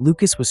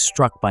 Lucas was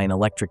struck by an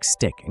electric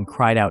stick and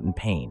cried out in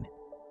pain.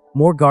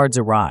 More guards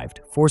arrived,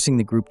 forcing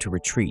the group to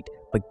retreat,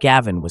 but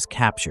Gavin was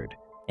captured,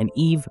 and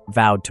Eve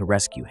vowed to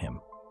rescue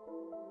him.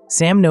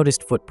 Sam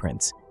noticed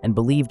footprints and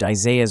believed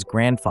Isaiah's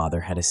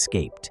grandfather had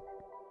escaped.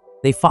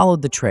 They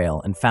followed the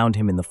trail and found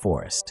him in the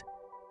forest.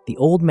 The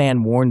old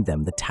man warned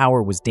them the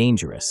tower was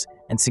dangerous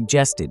and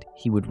suggested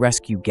he would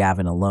rescue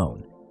Gavin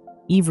alone.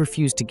 Eve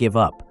refused to give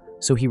up,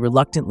 so he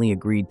reluctantly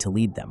agreed to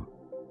lead them.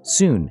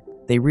 Soon,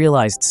 they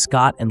realized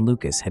Scott and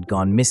Lucas had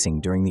gone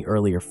missing during the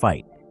earlier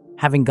fight,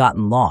 having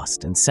gotten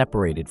lost and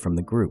separated from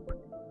the group.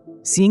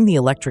 Seeing the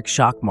electric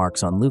shock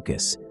marks on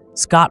Lucas,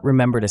 Scott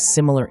remembered a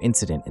similar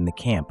incident in the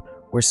camp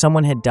where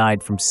someone had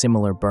died from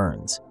similar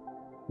burns.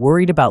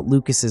 Worried about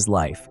Lucas's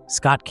life,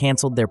 Scott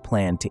canceled their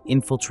plan to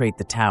infiltrate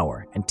the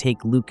tower and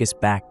take Lucas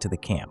back to the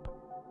camp.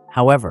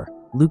 However,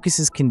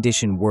 Lucas's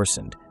condition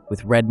worsened,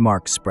 with red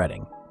marks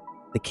spreading.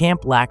 The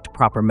camp lacked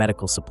proper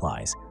medical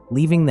supplies,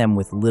 leaving them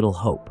with little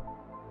hope.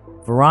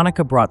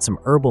 Veronica brought some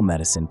herbal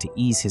medicine to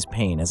ease his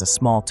pain as a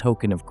small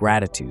token of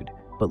gratitude,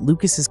 but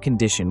Lucas's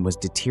condition was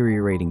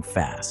deteriorating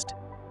fast.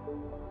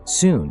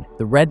 Soon,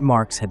 the red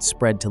marks had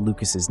spread to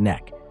Lucas's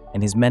neck,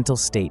 and his mental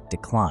state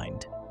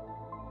declined.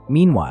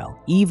 Meanwhile,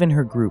 Eve and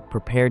her group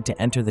prepared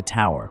to enter the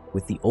tower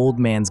with the old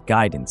man's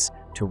guidance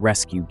to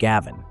rescue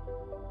Gavin.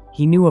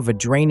 He knew of a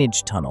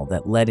drainage tunnel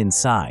that led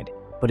inside,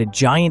 but a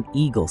giant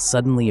eagle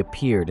suddenly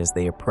appeared as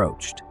they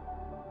approached.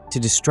 To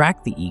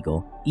distract the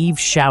eagle, Eve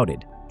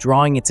shouted,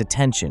 drawing its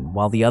attention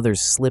while the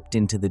others slipped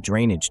into the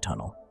drainage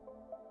tunnel.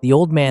 The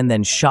old man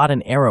then shot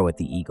an arrow at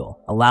the eagle,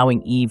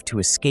 allowing Eve to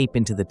escape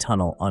into the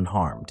tunnel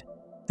unharmed.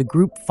 The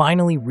group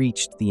finally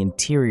reached the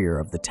interior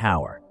of the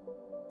tower.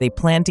 They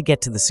planned to get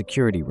to the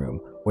security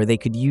room, where they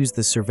could use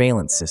the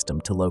surveillance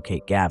system to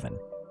locate Gavin.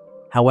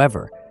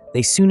 However,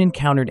 they soon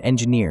encountered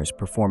engineers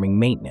performing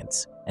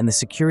maintenance, and the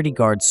security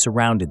guards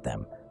surrounded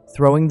them,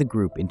 throwing the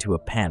group into a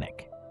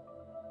panic.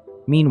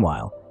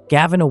 Meanwhile,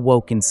 Gavin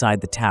awoke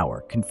inside the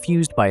tower,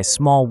 confused by a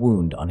small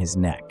wound on his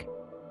neck.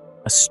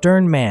 A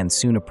stern man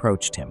soon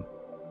approached him,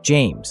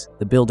 James,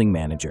 the building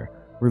manager,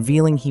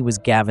 revealing he was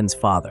Gavin's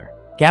father.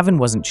 Gavin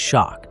wasn't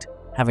shocked,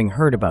 having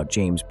heard about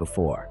James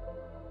before.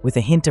 With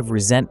a hint of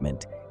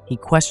resentment, he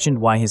questioned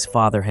why his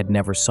father had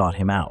never sought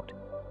him out.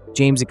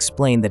 James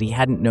explained that he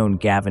hadn't known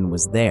Gavin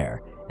was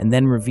there, and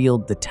then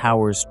revealed the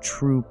tower's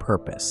true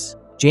purpose.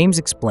 James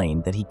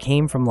explained that he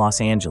came from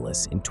Los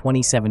Angeles in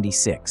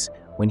 2076,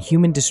 when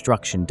human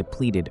destruction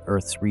depleted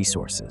Earth's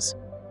resources.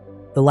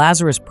 The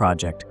Lazarus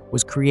Project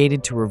was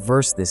created to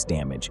reverse this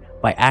damage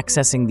by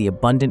accessing the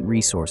abundant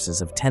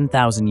resources of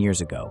 10,000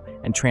 years ago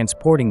and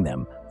transporting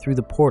them through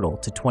the portal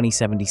to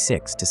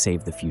 2076 to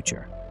save the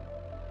future.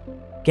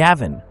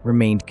 Gavin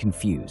remained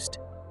confused.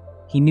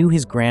 He knew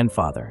his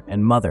grandfather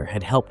and mother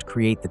had helped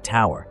create the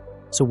tower,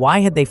 so why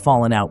had they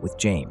fallen out with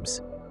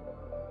James?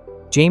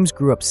 James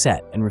grew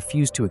upset and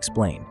refused to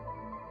explain.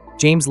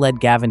 James led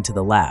Gavin to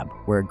the lab,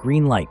 where a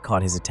green light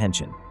caught his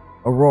attention.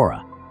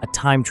 Aurora, a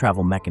time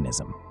travel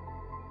mechanism.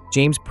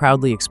 James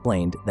proudly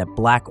explained that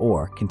black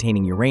ore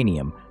containing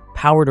uranium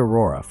powered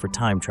Aurora for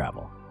time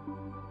travel.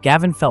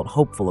 Gavin felt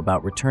hopeful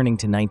about returning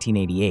to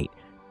 1988,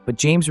 but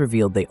James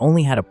revealed they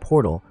only had a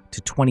portal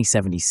to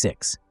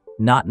 2076,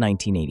 not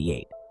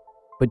 1988.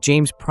 But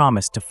James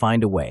promised to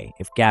find a way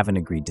if Gavin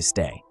agreed to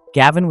stay.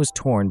 Gavin was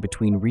torn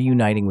between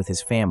reuniting with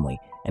his family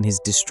and his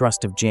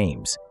distrust of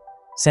James,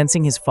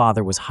 sensing his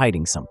father was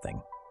hiding something.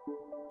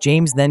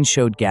 James then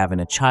showed Gavin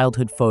a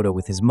childhood photo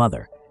with his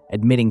mother,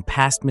 admitting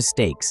past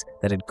mistakes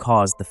that had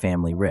caused the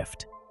family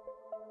rift.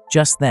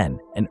 Just then,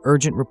 an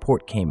urgent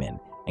report came in,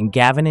 and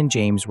Gavin and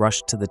James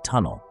rushed to the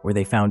tunnel where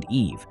they found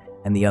Eve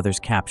and the others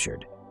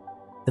captured.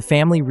 The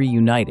family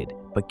reunited,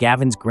 but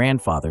Gavin's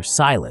grandfather,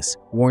 Silas,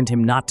 warned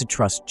him not to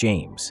trust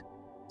James.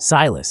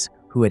 Silas,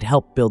 who had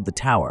helped build the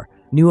tower,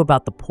 knew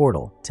about the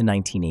portal to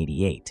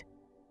 1988.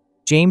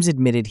 James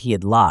admitted he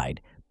had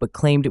lied, but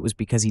claimed it was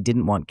because he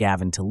didn't want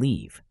Gavin to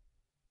leave.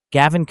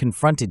 Gavin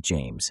confronted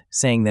James,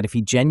 saying that if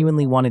he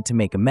genuinely wanted to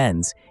make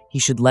amends, he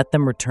should let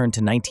them return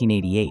to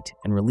 1988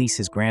 and release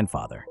his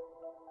grandfather.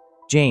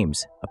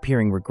 James,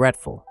 appearing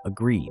regretful,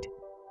 agreed.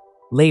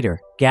 Later,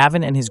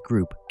 Gavin and his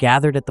group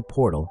gathered at the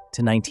portal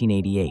to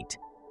 1988.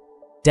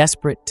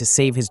 Desperate to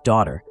save his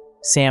daughter,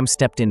 Sam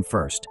stepped in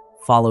first,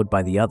 followed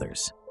by the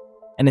others.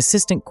 An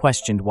assistant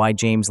questioned why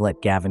James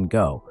let Gavin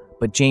go,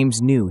 but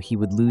James knew he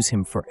would lose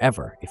him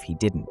forever if he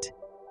didn't.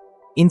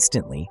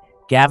 Instantly,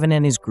 Gavin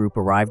and his group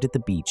arrived at the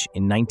beach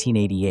in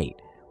 1988,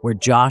 where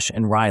Josh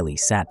and Riley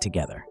sat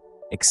together.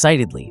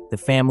 Excitedly, the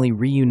family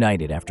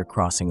reunited after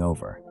crossing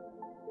over.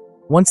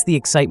 Once the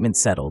excitement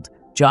settled,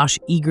 Josh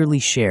eagerly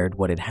shared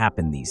what had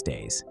happened these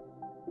days.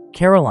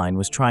 Caroline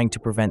was trying to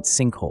prevent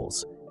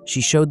sinkholes.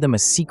 She showed them a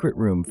secret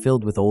room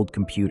filled with old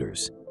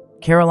computers.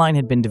 Caroline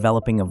had been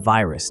developing a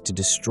virus to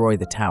destroy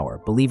the tower,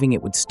 believing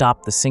it would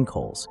stop the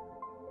sinkholes.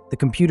 The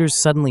computers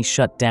suddenly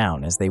shut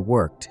down as they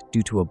worked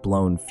due to a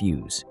blown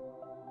fuse.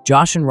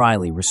 Josh and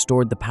Riley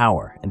restored the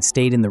power and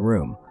stayed in the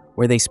room,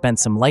 where they spent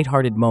some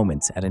lighthearted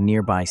moments at a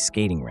nearby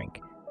skating rink.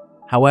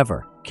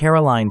 However,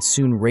 Caroline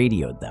soon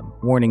radioed them,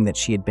 warning that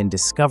she had been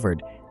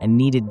discovered and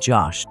needed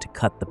Josh to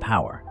cut the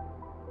power.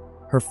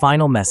 Her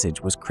final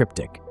message was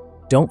cryptic: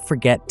 "Don't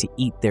forget to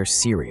eat their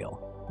cereal."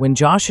 When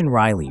Josh and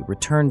Riley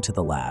returned to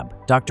the lab,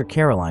 Dr.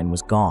 Caroline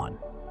was gone.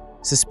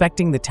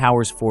 Suspecting the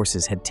tower's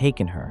forces had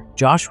taken her,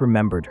 Josh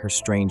remembered her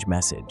strange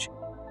message.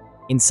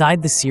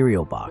 Inside the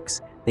cereal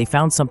box, they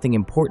found something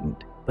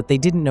important, but they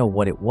didn't know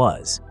what it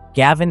was.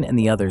 Gavin and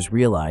the others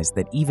realized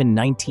that even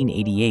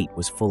 1988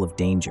 was full of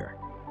danger.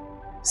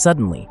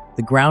 Suddenly,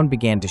 the ground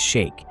began to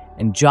shake,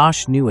 and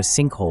Josh knew a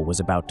sinkhole was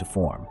about to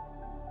form.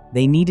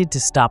 They needed to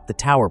stop the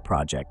tower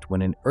project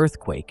when an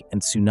earthquake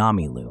and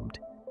tsunami loomed.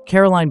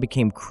 Caroline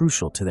became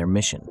crucial to their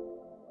mission.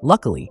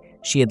 Luckily,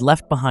 she had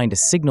left behind a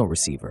signal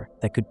receiver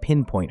that could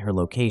pinpoint her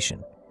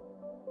location.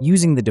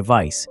 Using the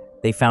device,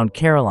 they found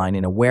Caroline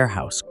in a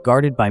warehouse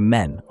guarded by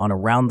men on a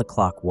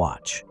round-the-clock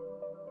watch.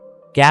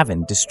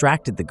 Gavin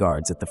distracted the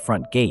guards at the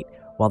front gate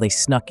while they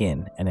snuck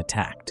in and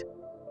attacked.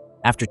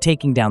 After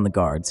taking down the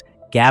guards,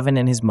 Gavin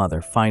and his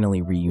mother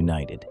finally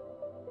reunited.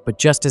 But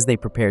just as they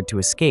prepared to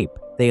escape,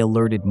 they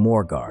alerted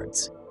more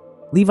guards.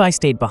 Levi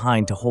stayed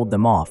behind to hold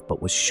them off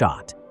but was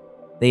shot.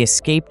 They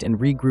escaped and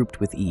regrouped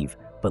with Eve,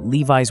 but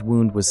Levi's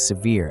wound was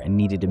severe and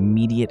needed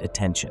immediate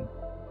attention.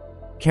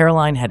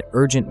 Caroline had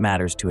urgent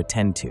matters to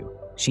attend to.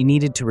 She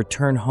needed to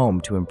return home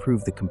to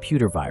improve the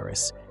computer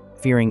virus,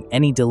 fearing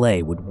any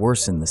delay would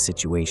worsen the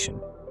situation.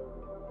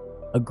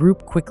 A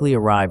group quickly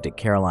arrived at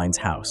Caroline's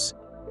house.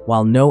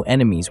 While no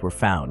enemies were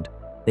found,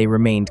 they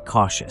remained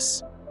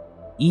cautious.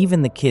 Eve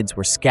and the kids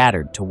were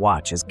scattered to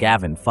watch as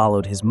Gavin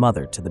followed his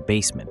mother to the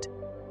basement.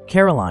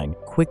 Caroline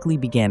quickly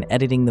began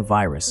editing the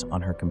virus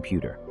on her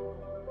computer.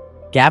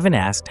 Gavin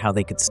asked how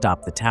they could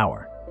stop the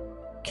tower.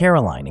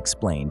 Caroline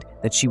explained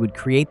that she would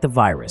create the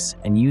virus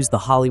and use the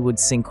Hollywood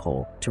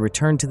sinkhole to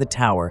return to the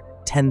tower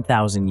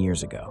 10,000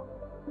 years ago.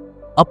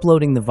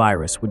 Uploading the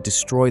virus would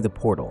destroy the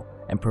portal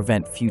and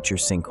prevent future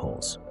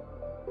sinkholes.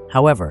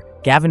 However,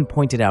 Gavin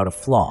pointed out a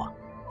flaw.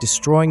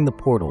 Destroying the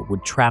portal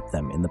would trap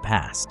them in the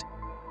past.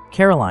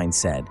 Caroline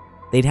said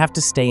they'd have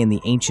to stay in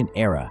the ancient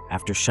era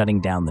after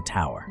shutting down the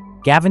tower.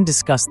 Gavin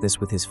discussed this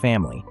with his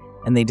family,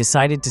 and they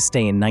decided to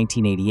stay in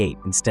 1988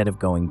 instead of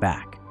going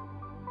back.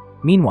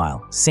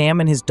 Meanwhile, Sam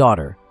and his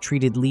daughter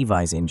treated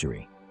Levi's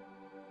injury.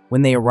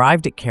 When they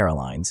arrived at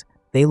Caroline's,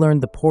 they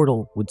learned the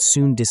portal would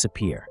soon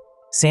disappear.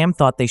 Sam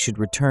thought they should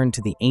return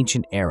to the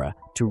ancient era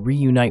to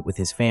reunite with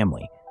his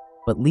family,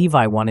 but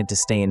Levi wanted to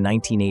stay in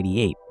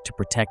 1988 to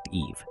protect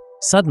Eve.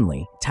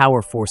 Suddenly,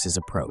 tower forces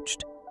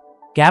approached.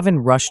 Gavin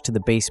rushed to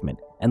the basement,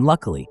 and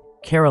luckily,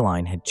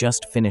 Caroline had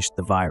just finished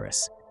the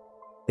virus.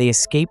 They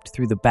escaped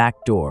through the back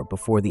door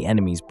before the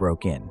enemies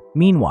broke in.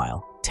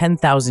 Meanwhile,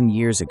 10,000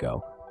 years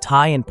ago,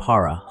 Ty and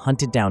Para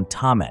hunted down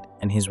Tomet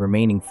and his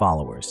remaining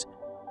followers.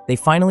 They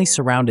finally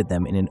surrounded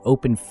them in an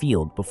open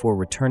field before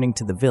returning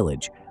to the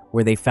village,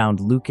 where they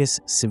found Lucas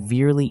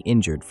severely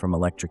injured from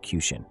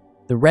electrocution.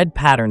 The red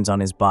patterns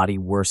on his body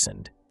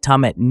worsened.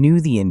 Tomet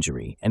knew the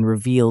injury and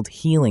revealed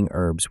healing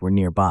herbs were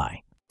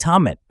nearby.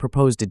 Tomet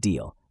proposed a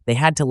deal. They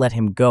had to let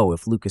him go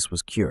if Lucas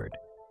was cured.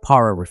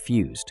 Para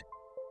refused.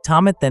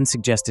 Tomet then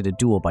suggested a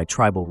duel by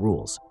tribal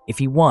rules. If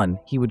he won,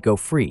 he would go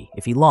free.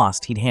 If he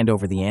lost, he'd hand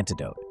over the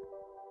antidote.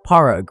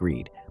 Para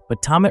agreed,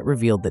 but Tomet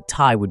revealed that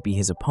Ty would be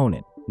his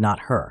opponent, not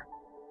her.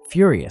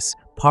 Furious,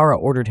 Para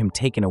ordered him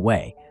taken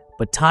away,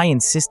 but Ty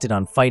insisted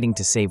on fighting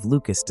to save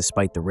Lucas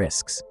despite the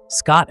risks.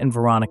 Scott and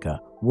Veronica,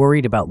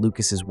 worried about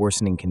Lucas's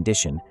worsening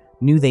condition,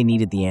 knew they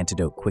needed the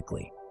antidote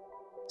quickly.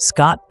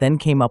 Scott then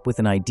came up with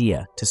an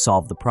idea to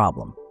solve the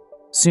problem.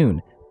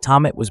 Soon,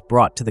 Tomet was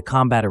brought to the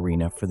combat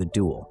arena for the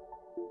duel.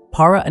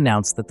 Para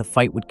announced that the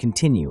fight would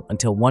continue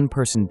until one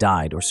person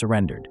died or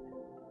surrendered.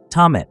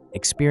 Tomet,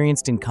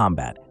 experienced in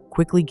combat,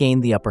 quickly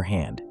gained the upper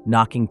hand,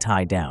 knocking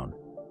Ty down.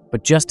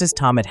 But just as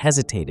Tomet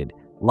hesitated,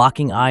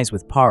 locking eyes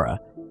with Para,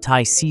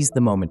 Ty seized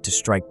the moment to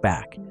strike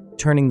back,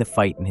 turning the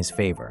fight in his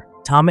favor.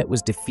 Tomet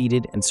was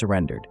defeated and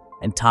surrendered,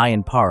 and Ty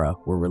and Para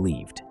were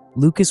relieved.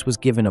 Lucas was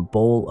given a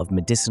bowl of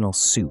medicinal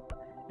soup,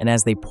 and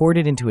as they poured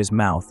it into his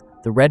mouth,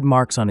 the red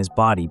marks on his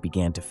body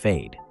began to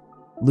fade.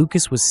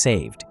 Lucas was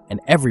saved, and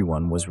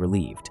everyone was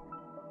relieved.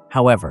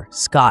 However,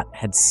 Scott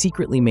had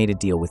secretly made a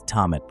deal with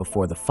Tomet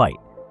before the fight.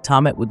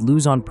 Tomet would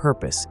lose on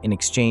purpose in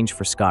exchange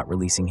for Scott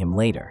releasing him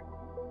later.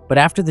 But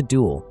after the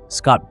duel,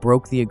 Scott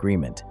broke the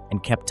agreement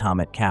and kept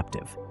Tomet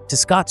captive. To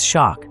Scott's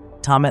shock,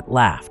 Tomet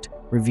laughed,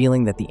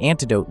 revealing that the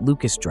antidote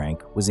Lucas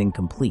drank was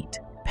incomplete.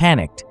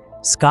 Panicked,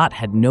 Scott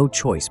had no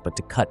choice but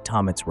to cut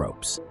Tomet's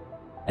ropes.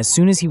 As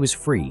soon as he was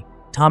free,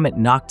 Tomet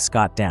knocked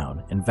Scott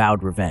down and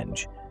vowed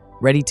revenge,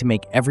 ready to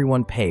make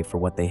everyone pay for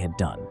what they had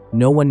done.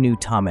 No one knew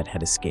Tomet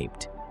had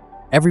escaped.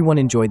 Everyone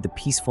enjoyed the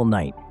peaceful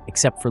night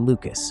except for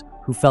Lucas,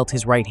 who felt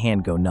his right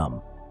hand go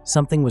numb.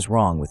 Something was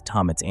wrong with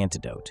Tomet's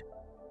antidote.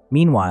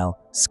 Meanwhile,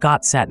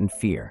 Scott sat in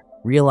fear,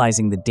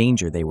 realizing the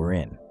danger they were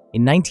in.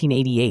 In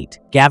 1988,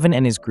 Gavin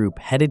and his group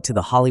headed to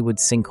the Hollywood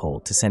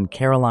sinkhole to send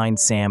Caroline,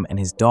 Sam, and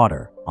his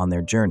daughter on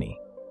their journey.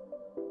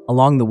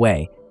 Along the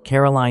way,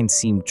 Caroline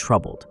seemed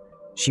troubled.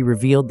 She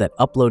revealed that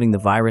uploading the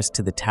virus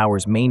to the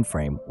tower's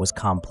mainframe was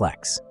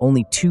complex.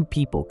 Only 2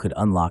 people could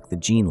unlock the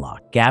gene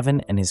lock,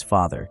 Gavin and his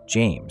father,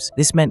 James.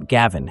 This meant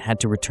Gavin had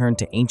to return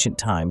to ancient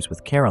times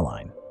with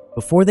Caroline.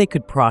 Before they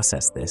could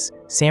process this,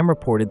 Sam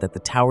reported that the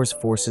tower's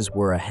forces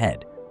were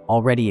ahead,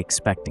 already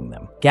expecting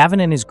them.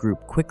 Gavin and his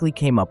group quickly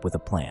came up with a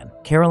plan.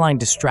 Caroline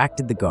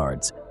distracted the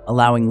guards,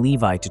 allowing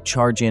Levi to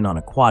charge in on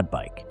a quad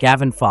bike.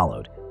 Gavin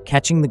followed,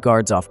 catching the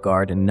guards off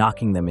guard and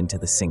knocking them into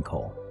the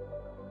sinkhole.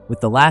 With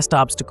the last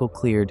obstacle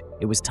cleared,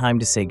 it was time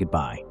to say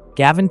goodbye.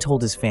 Gavin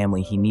told his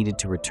family he needed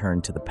to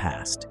return to the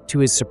past. To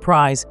his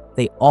surprise,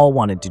 they all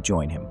wanted to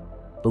join him,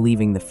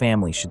 believing the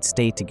family should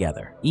stay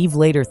together. Eve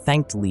later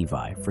thanked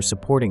Levi for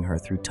supporting her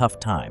through tough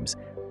times,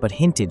 but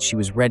hinted she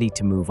was ready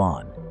to move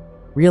on.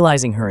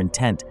 Realizing her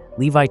intent,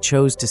 Levi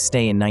chose to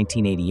stay in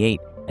 1988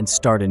 and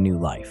start a new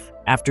life.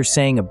 After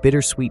saying a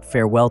bittersweet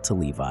farewell to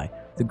Levi,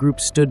 the group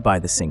stood by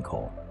the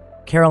sinkhole.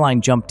 Caroline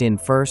jumped in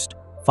first,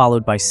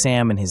 followed by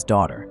Sam and his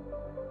daughter.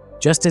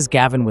 Just as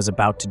Gavin was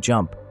about to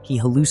jump, he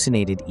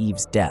hallucinated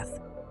Eve's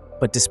death.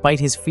 But despite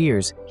his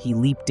fears, he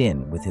leaped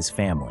in with his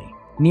family.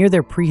 Near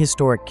their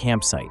prehistoric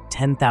campsite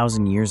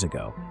 10,000 years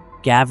ago,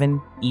 Gavin,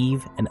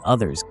 Eve, and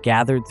others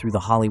gathered through the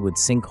Hollywood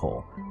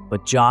sinkhole,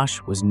 but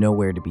Josh was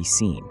nowhere to be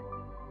seen.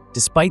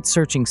 Despite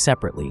searching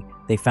separately,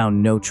 they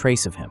found no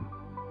trace of him.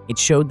 It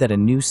showed that a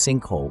new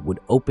sinkhole would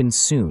open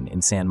soon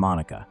in Santa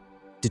Monica.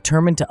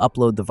 Determined to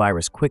upload the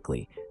virus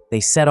quickly, they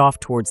set off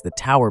towards the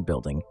tower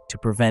building to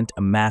prevent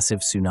a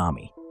massive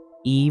tsunami.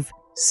 Eve,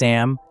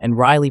 Sam, and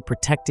Riley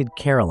protected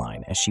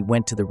Caroline as she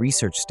went to the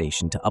research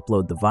station to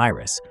upload the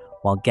virus,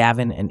 while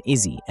Gavin and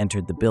Izzy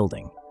entered the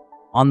building.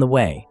 On the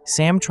way,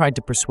 Sam tried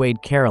to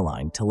persuade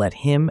Caroline to let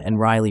him and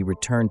Riley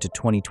return to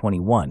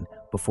 2021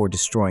 before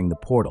destroying the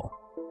portal.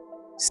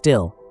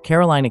 Still,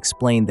 Caroline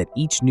explained that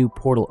each new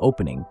portal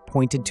opening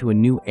pointed to a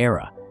new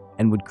era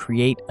and would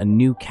create a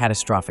new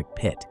catastrophic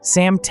pit.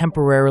 Sam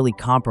temporarily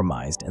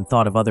compromised and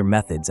thought of other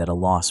methods at a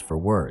loss for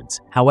words.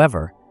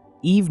 However,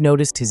 Eve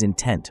noticed his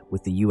intent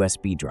with the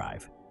USB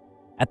drive.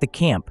 At the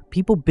camp,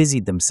 people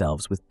busied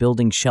themselves with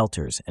building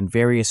shelters and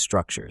various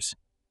structures.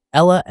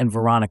 Ella and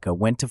Veronica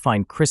went to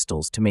find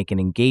crystals to make an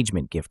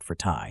engagement gift for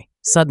Ty.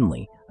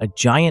 Suddenly, a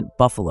giant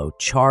buffalo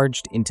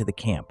charged into the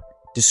camp,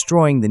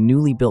 destroying the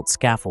newly built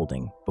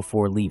scaffolding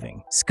before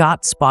leaving.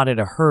 Scott spotted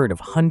a herd of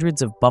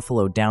hundreds of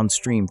buffalo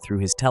downstream through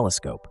his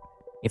telescope.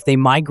 If they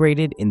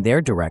migrated in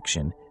their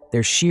direction,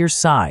 their sheer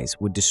size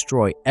would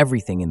destroy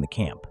everything in the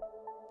camp.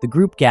 The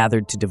group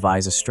gathered to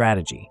devise a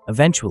strategy.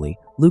 Eventually,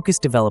 Lucas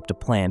developed a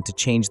plan to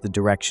change the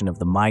direction of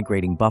the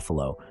migrating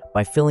buffalo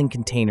by filling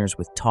containers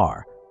with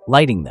tar,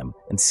 lighting them,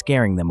 and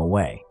scaring them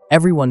away.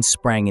 Everyone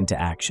sprang into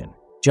action.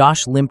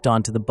 Josh limped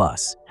onto the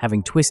bus,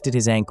 having twisted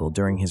his ankle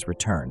during his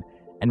return,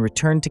 and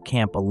returned to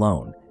camp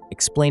alone,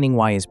 explaining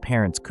why his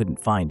parents couldn't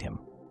find him.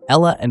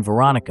 Ella and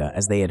Veronica,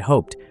 as they had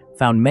hoped,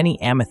 found many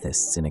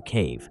amethysts in a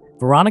cave.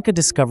 Veronica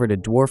discovered a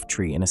dwarf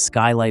tree in a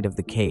skylight of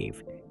the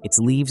cave, its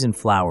leaves and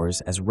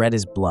flowers as red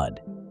as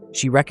blood.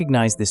 She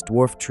recognized this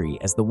dwarf tree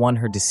as the one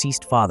her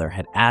deceased father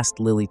had asked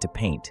Lily to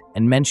paint,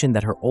 and mentioned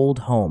that her old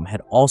home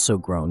had also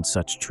grown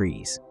such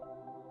trees.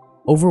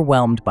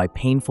 Overwhelmed by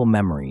painful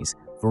memories,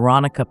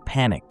 Veronica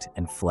panicked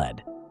and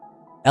fled.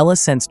 Ella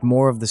sensed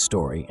more of the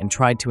story and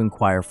tried to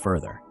inquire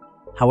further.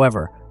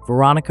 However,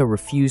 Veronica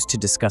refused to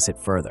discuss it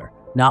further,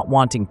 not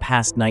wanting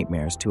past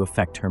nightmares to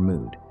affect her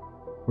mood.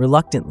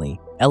 Reluctantly,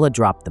 Ella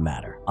dropped the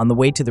matter. On the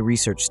way to the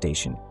research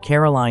station,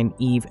 Caroline,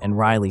 Eve, and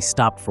Riley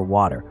stopped for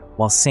water,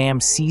 while Sam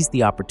seized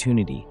the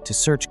opportunity to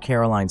search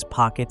Caroline's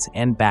pockets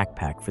and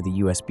backpack for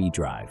the USB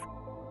drive.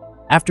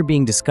 After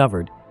being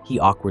discovered, he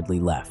awkwardly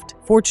left.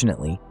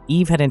 Fortunately,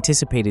 Eve had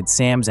anticipated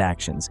Sam's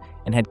actions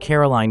and had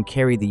Caroline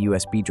carry the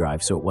USB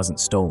drive so it wasn't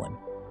stolen.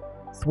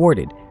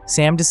 Thwarted,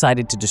 Sam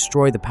decided to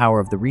destroy the power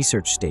of the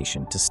research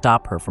station to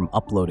stop her from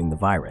uploading the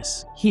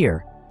virus.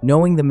 Here,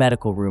 knowing the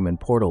medical room and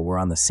portal were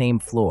on the same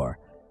floor,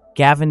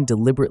 Gavin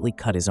deliberately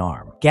cut his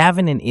arm.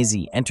 Gavin and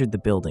Izzy entered the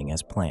building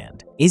as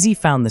planned. Izzy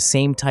found the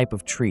same type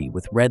of tree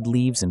with red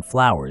leaves and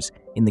flowers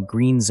in the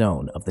green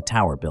zone of the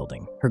tower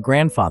building. Her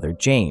grandfather,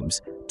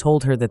 James,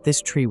 told her that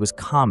this tree was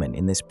common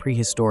in this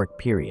prehistoric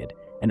period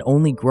and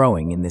only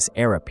growing in this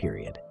era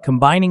period.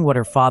 Combining what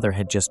her father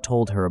had just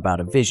told her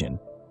about a vision,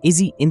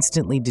 Izzy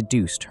instantly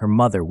deduced her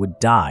mother would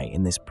die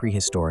in this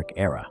prehistoric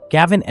era.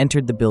 Gavin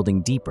entered the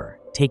building deeper,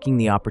 taking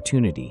the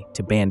opportunity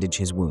to bandage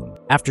his wound.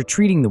 After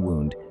treating the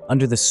wound,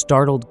 under the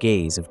startled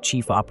gaze of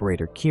Chief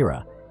Operator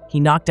Kira, he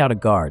knocked out a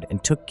guard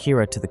and took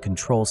Kira to the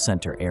control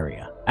center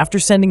area. After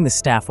sending the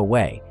staff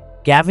away,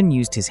 Gavin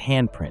used his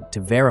handprint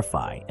to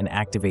verify and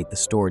activate the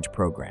storage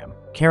program.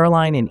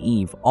 Caroline and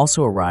Eve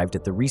also arrived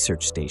at the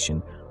research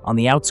station on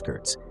the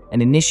outskirts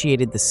and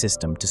initiated the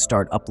system to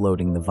start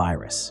uploading the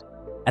virus.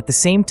 At the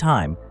same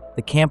time,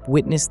 the camp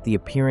witnessed the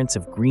appearance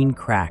of green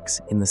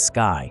cracks in the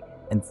sky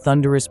and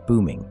thunderous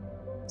booming,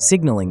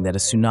 signaling that a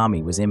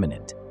tsunami was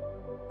imminent.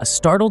 A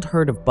startled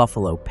herd of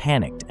buffalo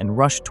panicked and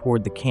rushed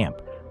toward the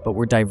camp, but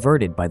were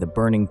diverted by the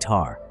burning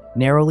tar,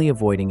 narrowly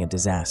avoiding a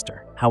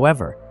disaster.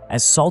 However,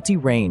 as salty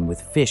rain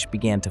with fish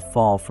began to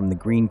fall from the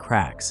green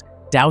cracks,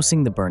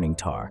 dousing the burning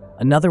tar,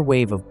 another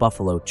wave of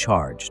buffalo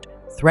charged,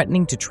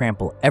 threatening to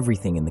trample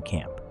everything in the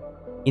camp.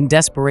 In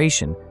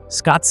desperation,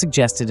 Scott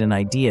suggested an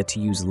idea to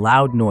use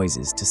loud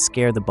noises to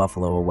scare the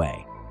buffalo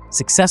away,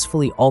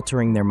 successfully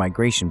altering their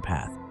migration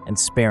path and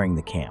sparing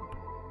the camp.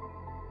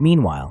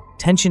 Meanwhile,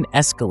 tension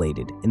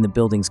escalated in the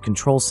building's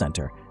control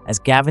center as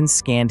Gavin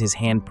scanned his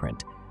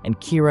handprint and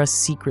Kira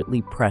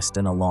secretly pressed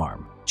an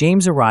alarm.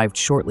 James arrived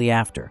shortly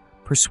after,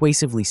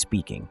 persuasively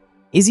speaking.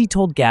 Izzy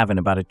told Gavin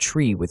about a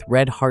tree with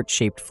red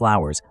heart-shaped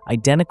flowers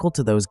identical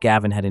to those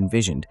Gavin had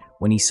envisioned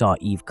when he saw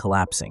Eve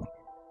collapsing.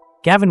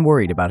 Gavin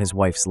worried about his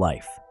wife's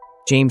life.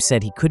 James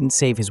said he couldn't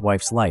save his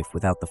wife's life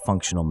without the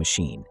functional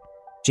machine.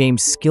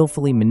 James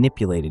skillfully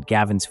manipulated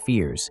Gavin's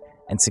fears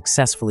and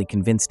successfully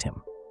convinced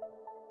him.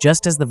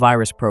 Just as the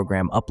virus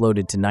program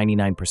uploaded to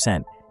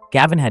 99%,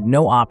 Gavin had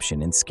no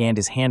option and scanned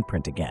his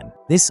handprint again.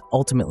 This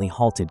ultimately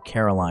halted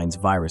Caroline's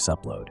virus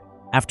upload.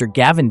 After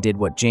Gavin did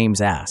what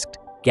James asked,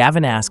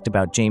 Gavin asked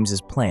about James's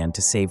plan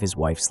to save his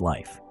wife's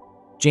life.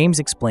 James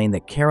explained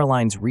that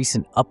Caroline's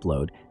recent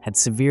upload had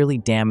severely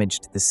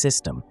damaged the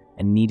system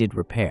and needed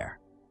repair.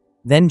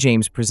 Then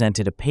James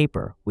presented a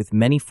paper with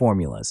many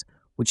formulas,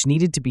 which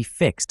needed to be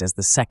fixed as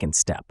the second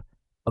step.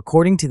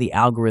 According to the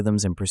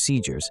algorithms and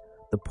procedures,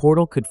 the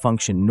portal could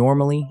function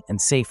normally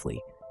and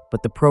safely,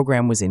 but the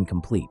program was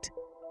incomplete.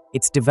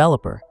 Its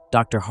developer,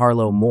 Dr.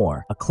 Harlow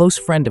Moore, a close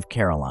friend of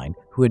Caroline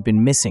who had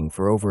been missing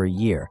for over a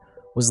year,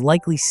 was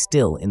likely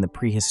still in the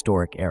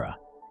prehistoric era.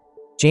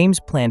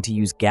 James planned to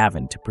use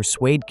Gavin to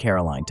persuade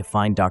Caroline to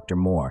find Dr.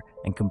 Moore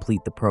and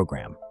complete the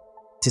program.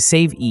 To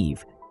save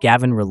Eve,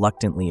 Gavin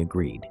reluctantly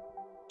agreed.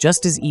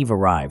 Just as Eve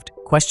arrived,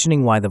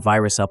 questioning why the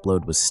virus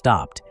upload was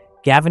stopped,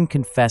 Gavin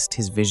confessed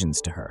his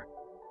visions to her.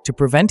 To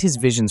prevent his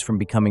visions from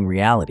becoming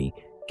reality,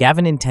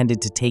 Gavin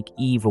intended to take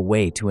Eve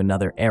away to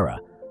another era,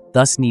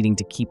 thus needing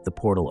to keep the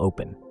portal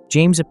open.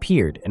 James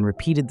appeared and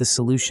repeated the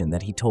solution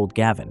that he told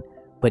Gavin,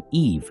 but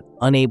Eve,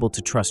 unable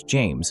to trust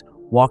James,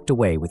 walked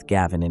away with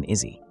Gavin and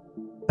Izzy.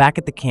 Back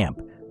at the camp,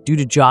 due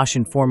to Josh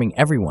informing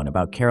everyone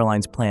about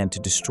Caroline's plan to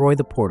destroy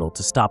the portal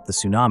to stop the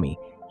tsunami,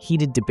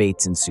 heated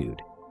debates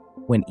ensued.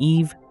 When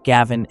Eve,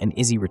 Gavin, and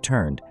Izzy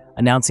returned,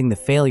 announcing the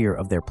failure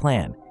of their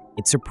plan,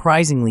 it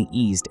surprisingly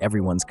eased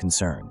everyone's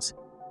concerns.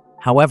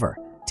 However,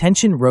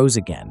 tension rose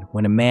again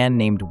when a man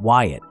named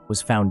Wyatt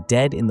was found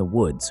dead in the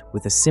woods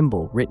with a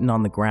symbol written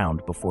on the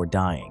ground before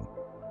dying.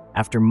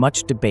 After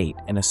much debate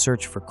and a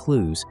search for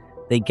clues,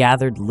 they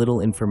gathered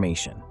little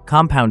information.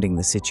 Compounding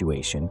the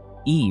situation,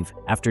 Eve,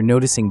 after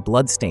noticing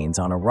bloodstains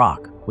on a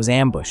rock, was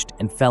ambushed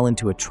and fell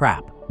into a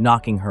trap,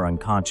 knocking her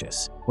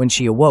unconscious. When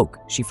she awoke,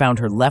 she found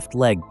her left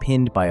leg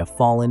pinned by a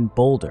fallen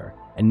boulder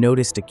and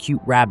noticed a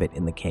cute rabbit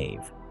in the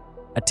cave.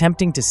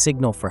 Attempting to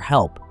signal for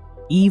help,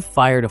 Eve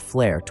fired a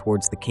flare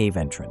towards the cave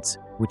entrance,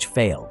 which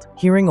failed.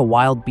 Hearing a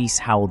wild beast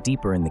howl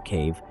deeper in the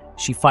cave,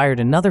 she fired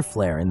another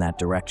flare in that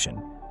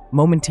direction,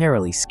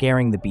 momentarily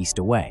scaring the beast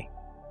away.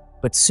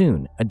 But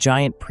soon, a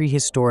giant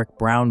prehistoric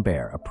brown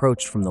bear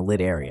approached from the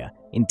lit area,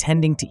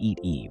 intending to eat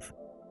Eve.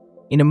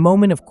 In a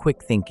moment of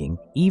quick thinking,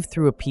 Eve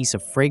threw a piece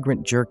of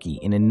fragrant jerky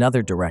in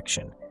another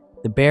direction.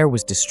 The bear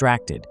was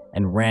distracted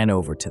and ran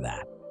over to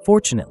that.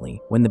 Fortunately,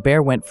 when the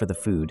bear went for the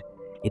food,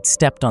 it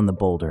stepped on the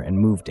boulder and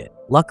moved it.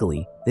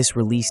 Luckily, this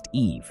released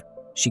Eve.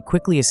 She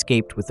quickly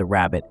escaped with the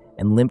rabbit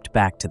and limped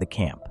back to the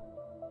camp.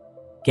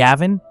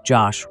 Gavin,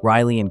 Josh,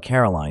 Riley, and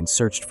Caroline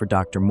searched for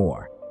Dr.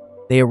 Moore.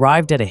 They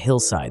arrived at a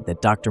hillside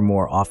that Dr.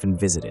 Moore often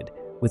visited,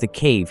 with a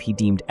cave he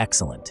deemed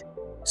excellent.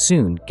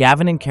 Soon,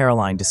 Gavin and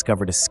Caroline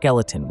discovered a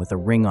skeleton with a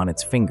ring on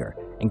its finger,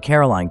 and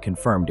Caroline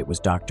confirmed it was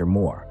Dr.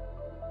 Moore.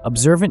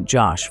 Observant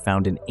Josh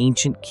found an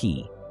ancient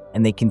key,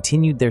 and they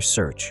continued their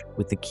search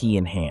with the key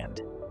in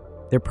hand.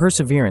 Their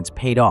perseverance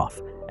paid off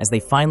as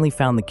they finally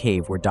found the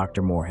cave where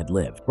Dr. Moore had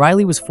lived.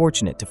 Riley was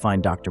fortunate to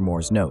find Dr.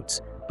 Moore's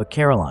notes, but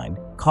Caroline,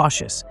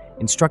 cautious,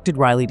 instructed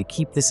Riley to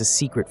keep this a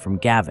secret from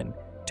Gavin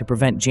to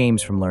prevent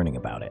James from learning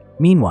about it.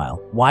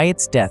 Meanwhile,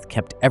 Wyatt's death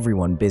kept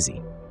everyone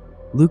busy.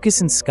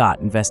 Lucas and Scott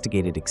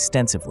investigated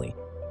extensively,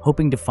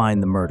 hoping to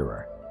find the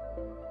murderer.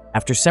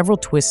 After several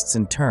twists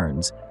and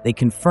turns, they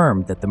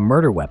confirmed that the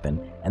murder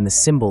weapon and the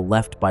symbol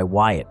left by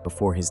Wyatt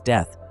before his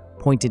death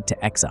pointed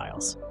to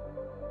exiles.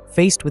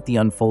 Faced with the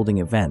unfolding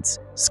events,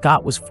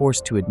 Scott was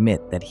forced to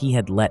admit that he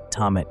had let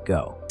Tomet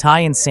go.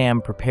 Ty and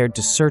Sam prepared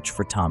to search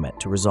for Tomet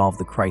to resolve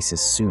the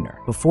crisis sooner.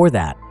 Before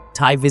that,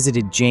 Ty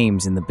visited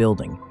James in the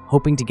building,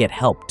 hoping to get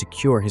help to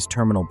cure his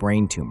terminal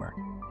brain tumor.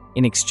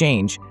 In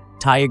exchange,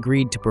 Ty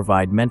agreed to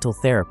provide mental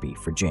therapy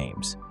for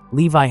James.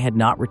 Levi had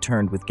not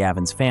returned with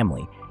Gavin's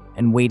family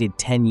and waited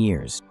 10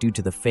 years due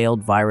to the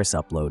failed virus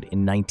upload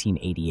in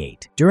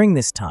 1988. During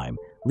this time,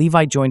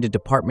 Levi joined a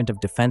Department of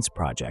Defense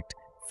project,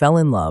 fell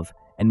in love,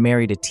 and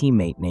married a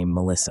teammate named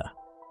Melissa.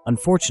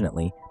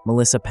 Unfortunately,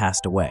 Melissa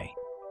passed away.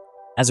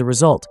 As a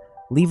result,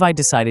 Levi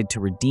decided to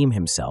redeem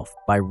himself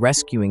by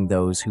rescuing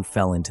those who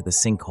fell into the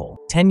sinkhole.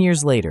 10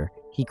 years later,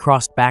 he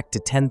crossed back to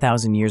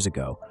 10,000 years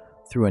ago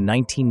through a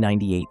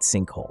 1998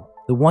 sinkhole.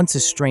 The once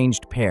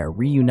estranged pair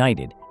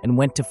reunited and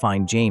went to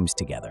find James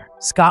together.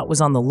 Scott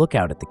was on the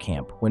lookout at the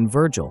camp when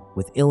Virgil,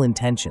 with ill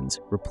intentions,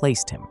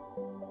 replaced him.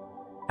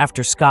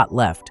 After Scott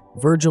left,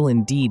 Virgil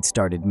indeed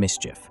started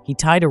mischief. He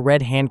tied a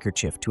red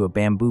handkerchief to a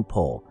bamboo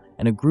pole,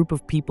 and a group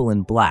of people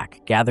in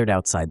black gathered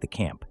outside the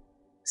camp.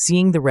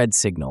 Seeing the red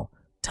signal,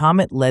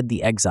 Tomet led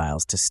the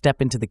exiles to step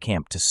into the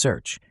camp to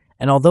search,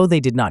 and although they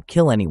did not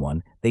kill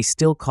anyone, they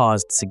still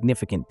caused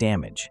significant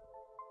damage.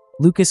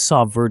 Lucas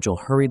saw Virgil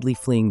hurriedly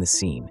fleeing the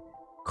scene,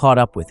 caught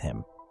up with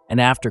him, and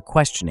after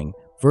questioning,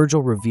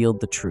 Virgil revealed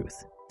the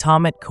truth.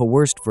 Tomet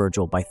coerced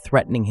Virgil by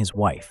threatening his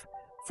wife,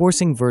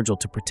 forcing Virgil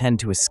to pretend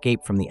to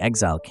escape from the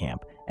exile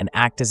camp and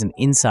act as an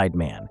inside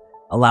man,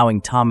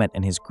 allowing Tomet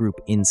and his group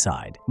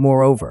inside.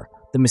 Moreover,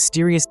 the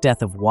mysterious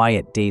death of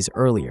Wyatt days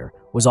earlier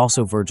was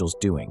also Virgil's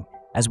doing,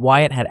 as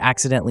Wyatt had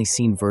accidentally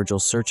seen Virgil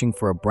searching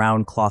for a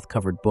brown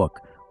cloth-covered book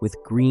with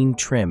green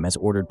trim as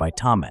ordered by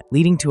Tomet,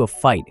 leading to a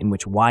fight in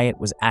which Wyatt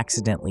was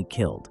accidentally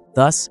killed.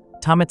 Thus,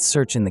 Tomet's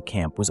search in the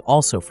camp was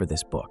also for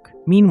this book.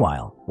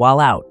 Meanwhile, while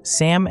out,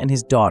 Sam and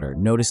his daughter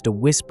noticed a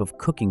wisp of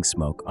cooking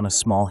smoke on a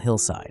small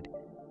hillside.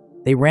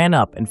 They ran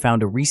up and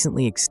found a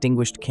recently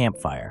extinguished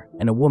campfire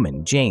and a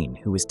woman, Jane,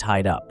 who was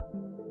tied up.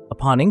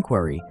 Upon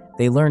inquiry,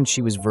 they learned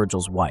she was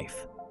Virgil's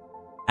wife.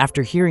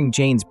 After hearing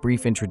Jane's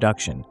brief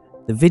introduction,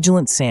 The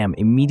vigilant Sam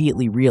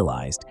immediately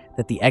realized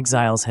that the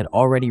exiles had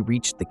already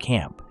reached the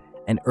camp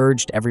and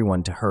urged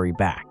everyone to hurry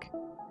back.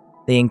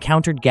 They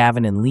encountered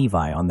Gavin and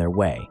Levi on their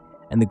way,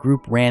 and the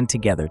group ran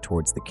together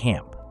towards the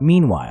camp.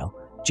 Meanwhile,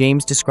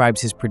 James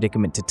describes his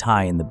predicament to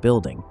Ty in the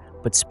building,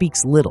 but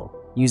speaks little,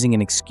 using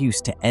an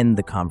excuse to end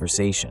the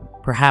conversation.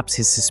 Perhaps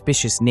his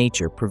suspicious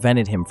nature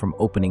prevented him from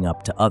opening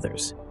up to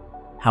others.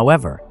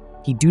 However,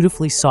 he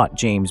dutifully sought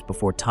James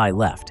before Ty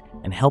left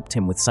and helped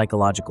him with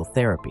psychological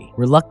therapy.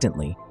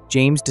 Reluctantly,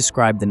 James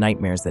described the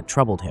nightmares that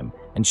troubled him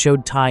and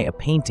showed Ty a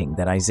painting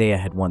that Isaiah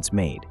had once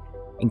made,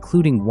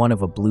 including one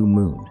of a blue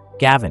moon.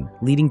 Gavin,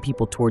 leading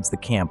people towards the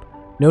camp,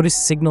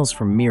 noticed signals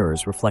from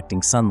mirrors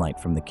reflecting sunlight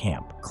from the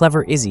camp.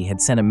 Clever Izzy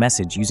had sent a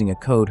message using a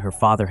code her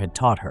father had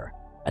taught her: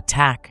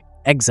 attack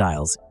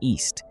exiles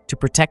east. To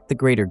protect the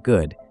greater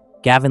good,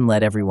 Gavin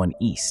led everyone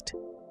east.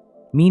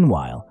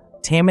 Meanwhile,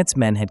 Tamit's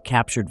men had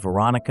captured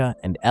Veronica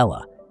and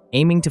Ella,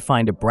 aiming to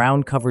find a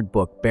brown-covered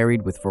book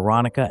buried with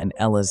Veronica and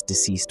Ella's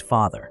deceased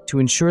father. To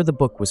ensure the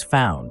book was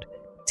found,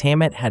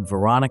 Tamit had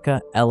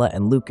Veronica, Ella,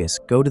 and Lucas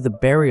go to the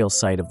burial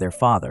site of their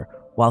father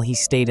while he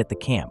stayed at the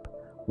camp,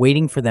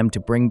 waiting for them to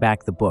bring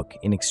back the book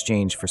in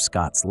exchange for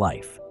Scott's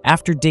life.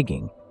 After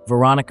digging,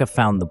 Veronica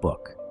found the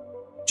book.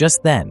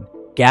 Just then,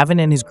 Gavin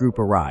and his group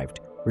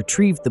arrived,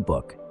 retrieved the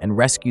book, and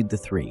rescued the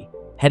three,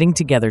 heading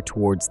together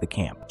towards the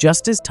camp.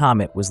 Just as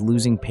Tamit was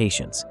losing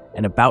patience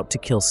and about to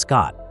kill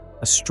Scott,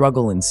 a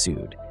struggle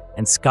ensued,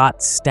 and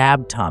Scott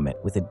stabbed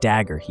Tamit with a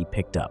dagger he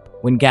picked up.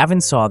 When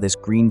Gavin saw this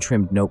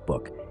green-trimmed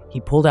notebook, he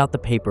pulled out the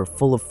paper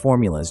full of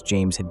formulas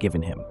James had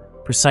given him,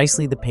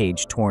 precisely the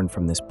page torn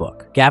from this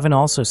book. Gavin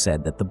also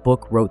said that the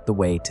book wrote the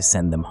way to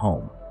send them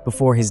home.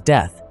 Before his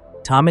death,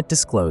 Tamit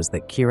disclosed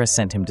that Kira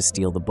sent him to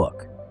steal the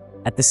book.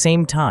 At the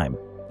same time,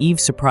 Eve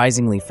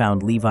surprisingly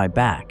found Levi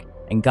back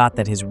and got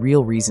that his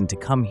real reason to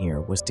come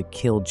here was to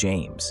kill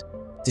James.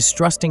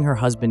 Distrusting her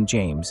husband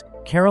James,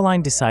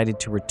 Caroline decided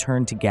to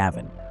return to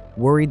Gavin,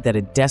 worried that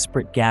a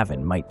desperate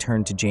Gavin might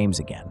turn to James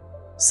again.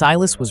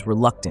 Silas was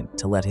reluctant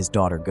to let his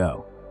daughter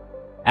go.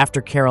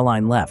 After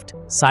Caroline left,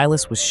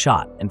 Silas was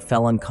shot and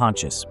fell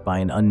unconscious by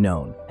an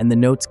unknown, and the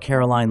notes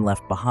Caroline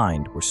left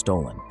behind were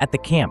stolen. At the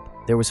camp,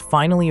 there was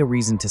finally a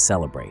reason to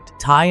celebrate.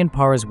 Ty and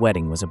Para's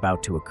wedding was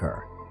about to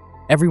occur.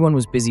 Everyone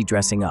was busy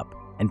dressing up,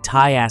 and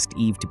Ty asked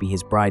Eve to be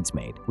his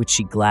bridesmaid, which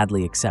she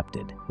gladly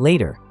accepted.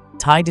 Later,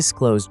 Ty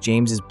disclosed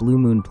James's blue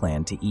moon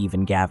plan to Eve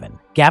and Gavin.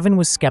 Gavin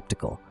was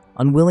skeptical,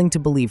 unwilling to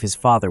believe his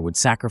father would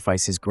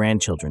sacrifice his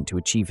grandchildren to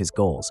achieve his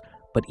goals,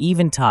 but Eve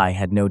and Ty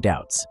had no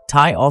doubts.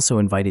 Ty also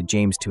invited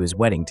James to his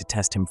wedding to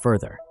test him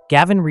further.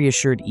 Gavin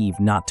reassured Eve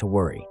not to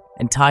worry,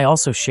 and Ty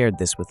also shared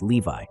this with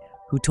Levi,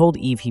 who told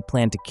Eve he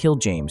planned to kill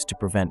James to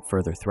prevent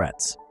further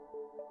threats.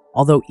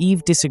 Although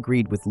Eve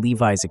disagreed with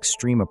Levi's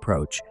extreme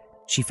approach,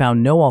 she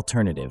found no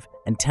alternative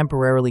and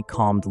temporarily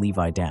calmed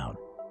Levi down.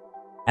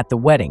 At the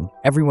wedding,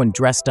 everyone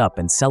dressed up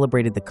and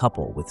celebrated the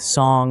couple with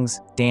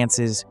songs,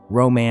 dances,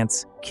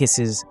 romance,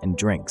 kisses, and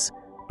drinks,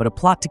 but a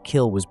plot to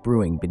kill was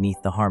brewing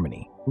beneath the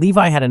harmony.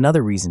 Levi had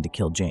another reason to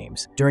kill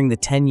James. During the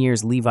 10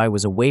 years Levi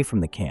was away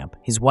from the camp,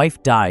 his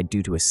wife died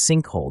due to a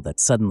sinkhole that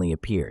suddenly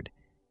appeared,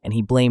 and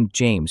he blamed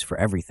James for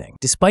everything.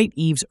 Despite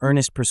Eve's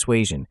earnest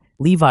persuasion,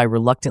 Levi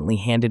reluctantly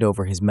handed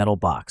over his metal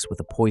box with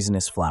a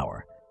poisonous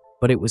flower,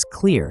 but it was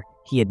clear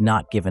he had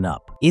not given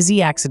up.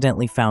 Izzy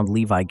accidentally found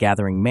Levi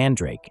gathering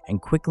mandrake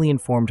and quickly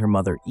informed her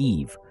mother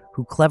Eve,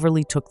 who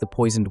cleverly took the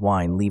poisoned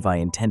wine Levi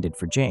intended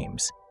for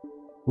James.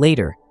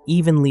 Later,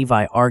 Eve and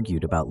Levi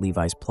argued about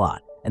Levi's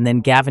plot, and then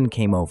Gavin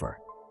came over.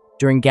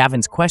 During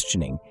Gavin's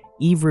questioning,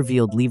 Eve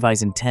revealed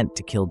Levi's intent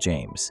to kill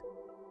James.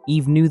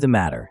 Eve knew the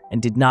matter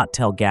and did not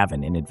tell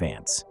Gavin in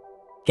advance.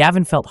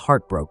 Gavin felt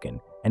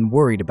heartbroken and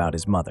worried about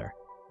his mother.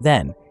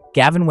 Then,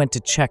 Gavin went to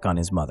check on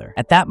his mother.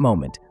 At that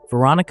moment,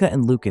 Veronica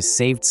and Lucas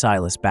saved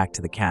Silas back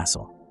to the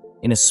castle.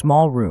 In a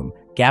small room,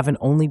 Gavin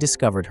only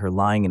discovered her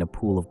lying in a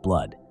pool of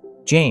blood.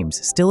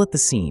 James, still at the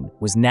scene,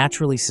 was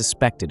naturally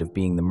suspected of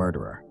being the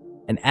murderer.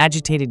 An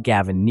agitated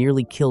Gavin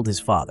nearly killed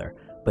his father,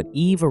 but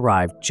Eve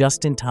arrived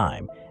just in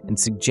time and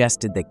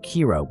suggested that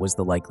Kira was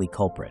the likely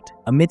culprit.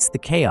 Amidst the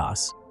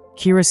chaos,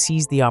 Kira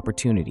seized the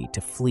opportunity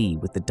to flee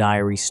with the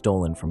diary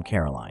stolen from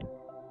Caroline.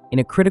 In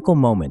a critical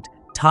moment,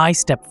 Ty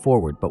stepped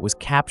forward but was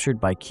captured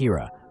by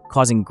Kira,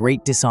 causing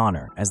great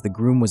dishonor as the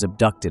groom was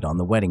abducted on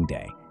the wedding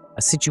day,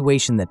 a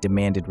situation that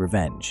demanded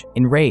revenge.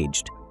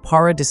 Enraged,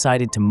 Para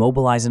decided to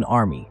mobilize an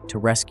army to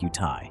rescue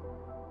Ty.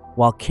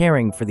 While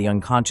caring for the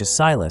unconscious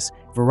Silas,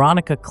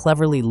 Veronica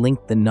cleverly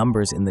linked the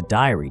numbers in the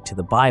diary to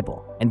the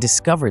Bible and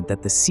discovered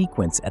that the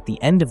sequence at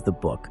the end of the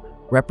book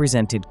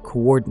represented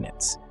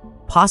coordinates,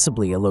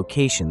 possibly a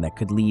location that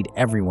could lead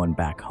everyone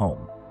back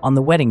home. On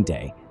the wedding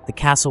day, the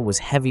castle was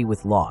heavy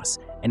with loss,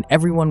 and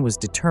everyone was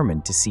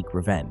determined to seek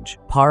revenge.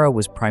 Para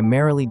was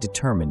primarily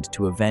determined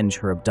to avenge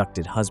her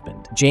abducted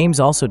husband. James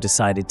also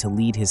decided to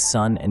lead his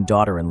son and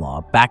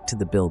daughter-in-law back to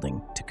the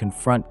building to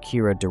confront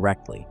Kira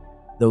directly,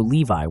 though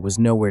Levi was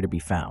nowhere to be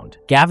found.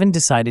 Gavin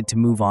decided to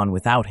move on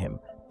without him,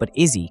 but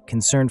Izzy,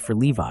 concerned for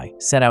Levi,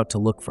 set out to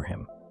look for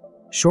him.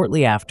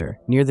 Shortly after,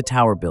 near the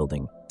tower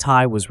building,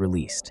 Ty was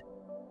released.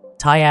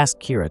 Ty asked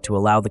Kira to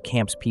allow the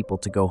camp's people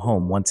to go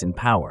home once in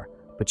power,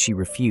 but she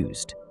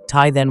refused.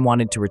 Ty then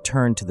wanted to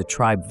return to the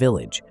tribe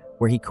village,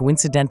 where he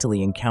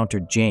coincidentally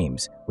encountered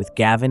James, with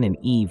Gavin and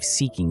Eve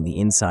seeking the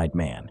inside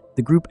man.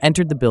 The group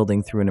entered the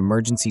building through an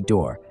emergency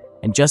door,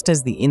 and just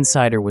as the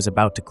insider was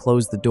about to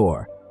close the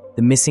door,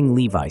 the missing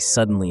Levi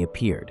suddenly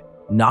appeared,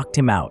 knocked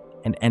him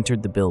out, and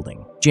entered the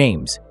building.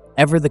 James,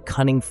 ever the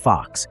cunning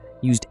fox,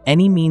 used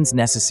any means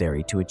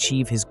necessary to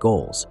achieve his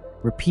goals,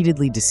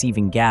 repeatedly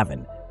deceiving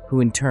Gavin,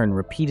 who in turn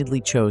repeatedly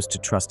chose to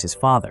trust his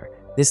father,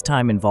 this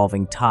time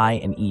involving Ty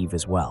and Eve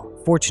as well.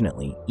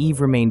 Fortunately,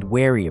 Eve remained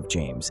wary of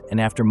James,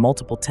 and after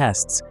multiple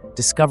tests,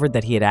 discovered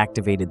that he had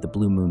activated the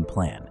Blue Moon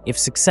plan. If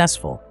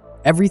successful,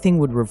 everything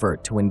would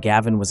revert to when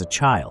Gavin was a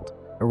child,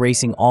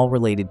 erasing all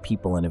related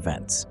people and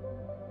events.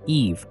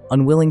 Eve,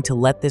 unwilling to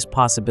let this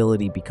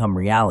possibility become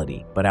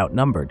reality, but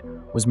outnumbered,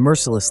 was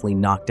mercilessly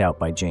knocked out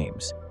by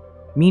James.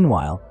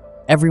 Meanwhile,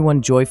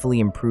 everyone joyfully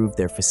improved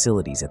their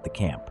facilities at the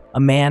camp. A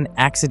man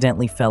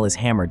accidentally fell his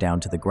hammer down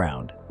to the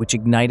ground, which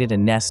ignited a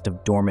nest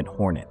of dormant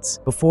hornets.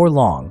 Before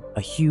long,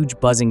 a huge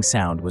buzzing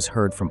sound was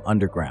heard from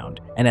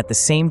underground, and at the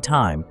same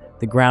time,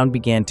 the ground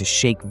began to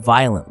shake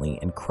violently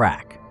and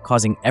crack,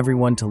 causing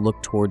everyone to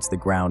look towards the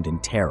ground in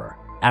terror.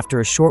 After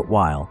a short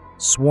while,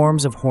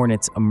 swarms of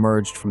hornets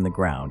emerged from the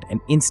ground and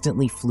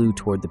instantly flew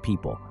toward the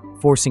people,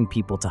 forcing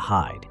people to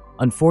hide.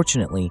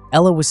 Unfortunately,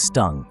 Ella was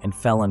stung and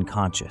fell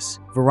unconscious.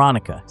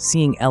 Veronica,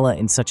 seeing Ella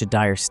in such a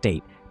dire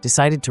state,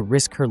 decided to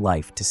risk her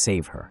life to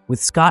save her.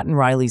 With Scott and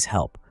Riley's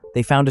help,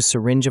 they found a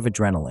syringe of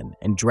adrenaline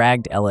and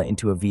dragged Ella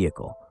into a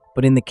vehicle,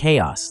 but in the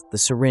chaos, the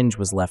syringe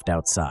was left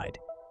outside.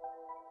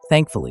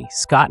 Thankfully,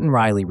 Scott and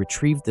Riley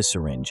retrieved the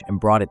syringe and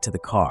brought it to the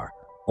car,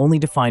 only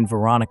to find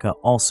Veronica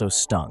also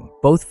stung.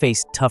 Both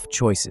faced tough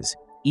choices,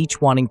 each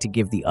wanting to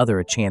give the other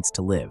a chance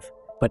to live.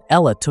 But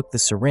Ella took the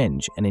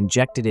syringe and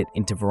injected it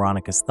into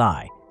Veronica's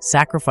thigh,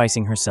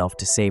 sacrificing herself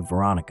to save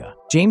Veronica.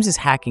 James's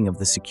hacking of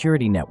the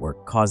security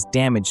network caused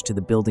damage to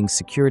the building's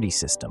security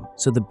system,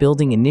 so the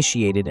building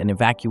initiated an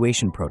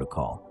evacuation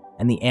protocol,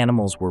 and the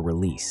animals were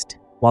released.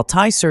 While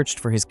Ty searched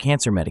for his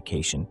cancer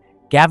medication,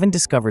 Gavin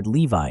discovered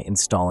Levi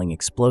installing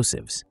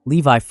explosives.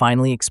 Levi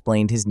finally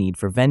explained his need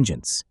for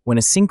vengeance. When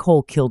a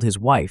sinkhole killed his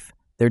wife,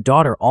 their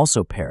daughter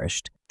also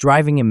perished,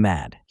 driving him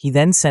mad. He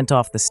then sent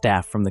off the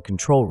staff from the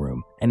control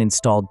room and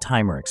installed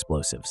timer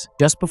explosives.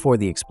 Just before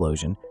the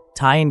explosion,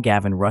 Ty and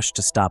Gavin rushed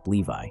to stop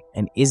Levi,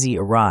 and Izzy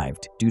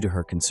arrived due to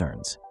her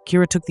concerns.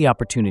 Kira took the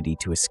opportunity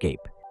to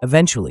escape.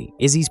 Eventually,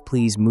 Izzy's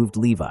pleas moved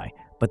Levi,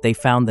 but they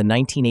found the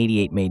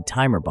 1988-made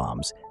timer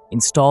bombs,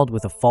 installed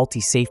with a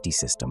faulty safety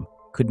system,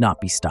 could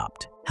not be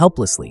stopped.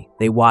 Helplessly,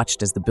 they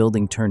watched as the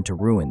building turned to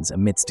ruins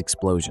amidst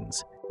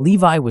explosions.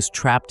 Levi was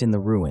trapped in the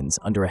ruins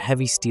under a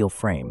heavy steel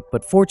frame,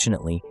 but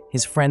fortunately,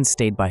 his friends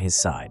stayed by his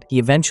side. He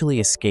eventually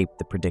escaped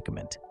the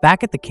predicament.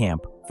 Back at the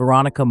camp,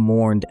 Veronica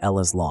mourned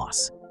Ella's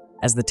loss.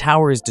 As the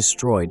tower is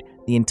destroyed,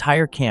 the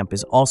entire camp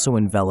is also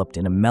enveloped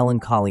in a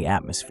melancholy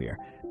atmosphere,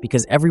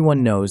 because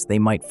everyone knows they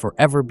might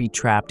forever be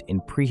trapped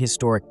in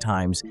prehistoric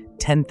times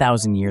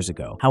 10,000 years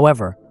ago.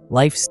 However,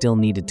 life still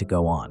needed to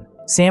go on.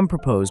 Sam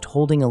proposed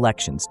holding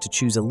elections to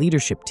choose a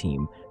leadership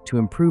team to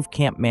improve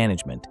camp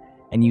management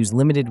and use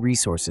limited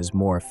resources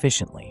more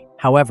efficiently.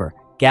 However,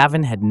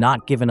 Gavin had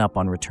not given up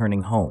on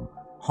returning home,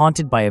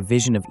 haunted by a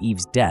vision of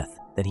Eve's death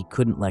that he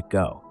couldn't let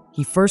go.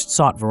 He first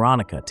sought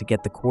Veronica to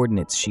get the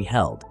coordinates she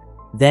held,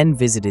 then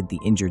visited the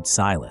injured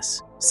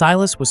Silas.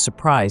 Silas was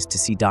surprised to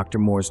see Dr.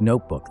 Moore's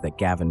notebook that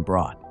Gavin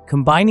brought.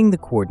 Combining the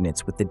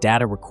coordinates with the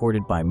data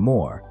recorded by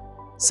Moore,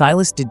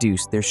 Silas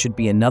deduced there should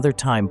be another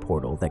time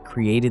portal that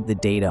created the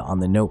data on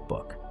the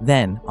notebook.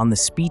 Then, on the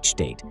speech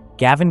date,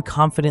 Gavin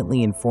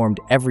confidently informed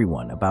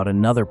everyone about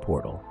another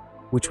portal,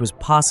 which was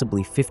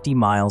possibly 50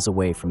 miles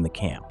away from the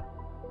camp.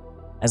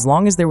 As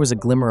long as there was a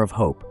glimmer of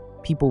hope,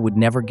 people would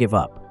never give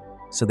up,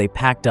 so they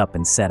packed up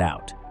and set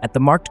out. At the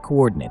marked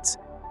coordinates,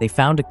 they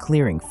found a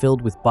clearing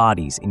filled with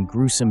bodies in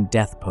gruesome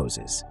death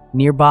poses.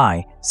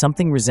 Nearby,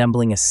 something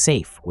resembling a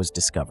safe was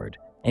discovered,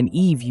 and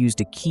Eve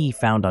used a key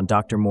found on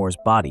Dr. Moore's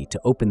body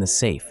to open the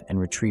safe and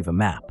retrieve a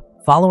map.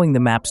 Following the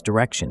map's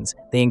directions,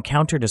 they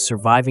encountered a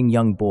surviving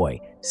young boy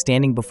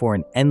standing before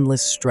an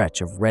endless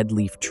stretch of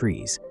red-leaf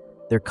trees,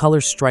 their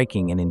colors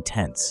striking and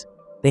intense.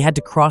 They had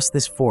to cross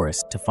this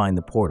forest to find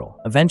the portal.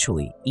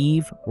 Eventually,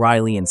 Eve,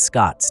 Riley, and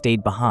Scott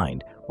stayed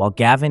behind, while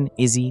Gavin,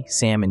 Izzy,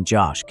 Sam, and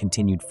Josh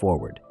continued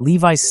forward.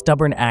 Levi's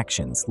stubborn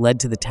actions led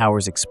to the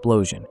tower's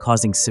explosion,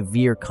 causing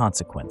severe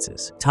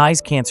consequences. Ty's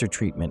cancer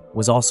treatment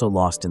was also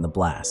lost in the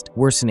blast,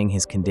 worsening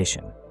his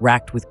condition.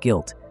 Racked with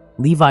guilt,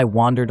 Levi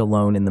wandered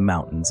alone in the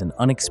mountains and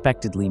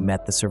unexpectedly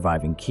met the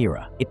surviving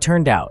Kira. It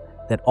turned out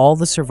that all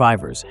the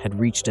survivors had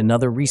reached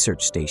another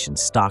research station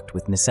stocked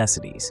with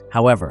necessities.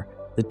 However,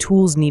 the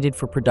tools needed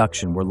for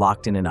production were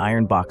locked in an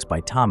iron box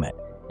by Tomet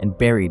and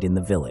buried in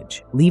the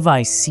village.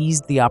 Levi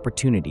seized the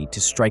opportunity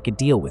to strike a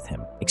deal with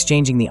him,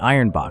 exchanging the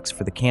iron box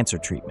for the cancer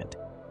treatment.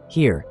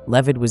 Here,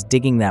 Levid was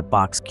digging that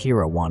box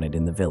Kira wanted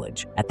in the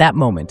village. At that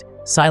moment,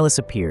 Silas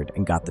appeared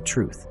and got the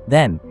truth.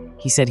 Then,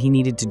 He said he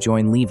needed to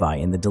join Levi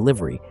in the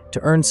delivery to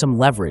earn some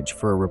leverage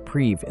for a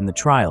reprieve in the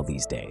trial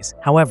these days.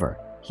 However,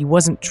 he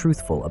wasn't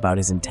truthful about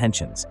his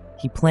intentions.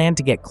 He planned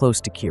to get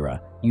close to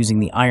Kira, using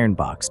the iron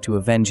box to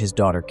avenge his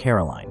daughter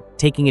Caroline.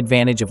 Taking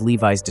advantage of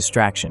Levi's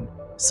distraction,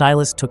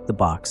 Silas took the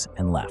box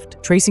and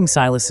left. Tracing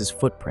Silas's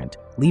footprint,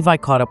 Levi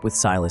caught up with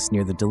Silas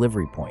near the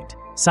delivery point.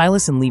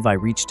 Silas and Levi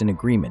reached an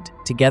agreement,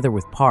 together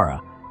with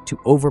Para, to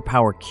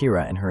overpower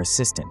Kira and her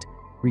assistant,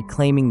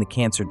 reclaiming the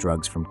cancer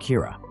drugs from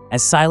Kira.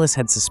 As Silas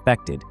had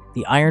suspected,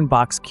 the iron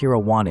box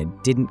Kira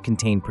wanted didn't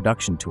contain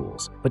production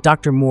tools, but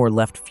Dr. Moore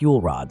left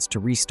fuel rods to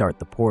restart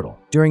the portal.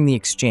 During the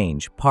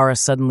exchange, Para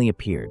suddenly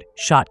appeared,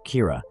 shot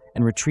Kira,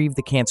 and retrieved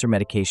the cancer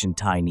medication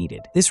Ty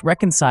needed. This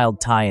reconciled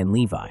Ty and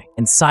Levi,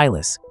 and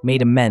Silas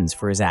made amends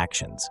for his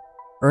actions,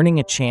 earning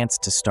a chance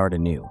to start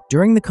anew.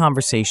 During the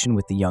conversation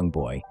with the young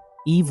boy,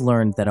 Eve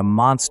learned that a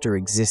monster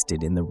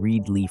existed in the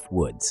reed leaf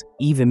woods.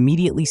 Eve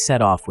immediately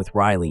set off with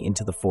Riley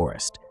into the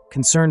forest,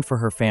 concerned for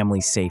her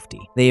family's safety.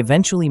 They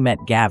eventually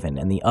met Gavin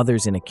and the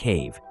others in a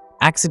cave,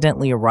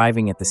 accidentally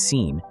arriving at the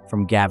scene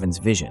from Gavin's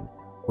vision,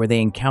 where they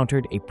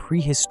encountered a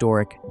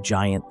prehistoric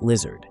giant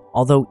lizard.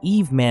 Although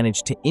Eve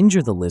managed to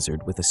injure the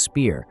lizard with a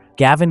spear,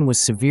 Gavin was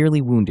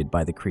severely wounded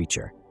by the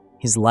creature,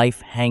 his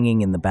life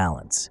hanging in the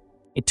balance.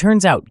 It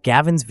turns out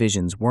Gavin's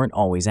visions weren't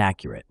always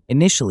accurate.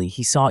 Initially,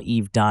 he saw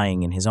Eve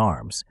dying in his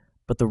arms,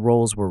 but the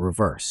roles were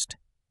reversed.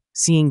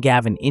 Seeing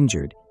Gavin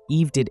injured,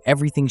 Eve did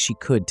everything she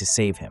could to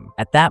save him.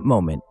 At that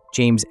moment,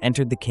 James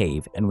entered the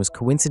cave and was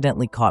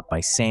coincidentally caught by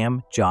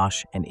Sam,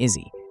 Josh, and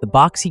Izzy. The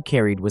box he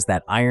carried was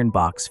that iron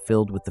box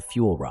filled with the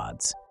fuel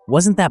rods.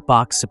 Wasn't that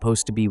box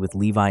supposed to be with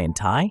Levi and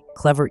Ty?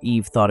 Clever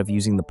Eve thought of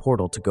using the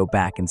portal to go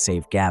back and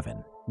save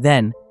Gavin.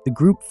 Then, the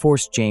group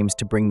forced James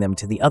to bring them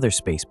to the other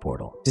space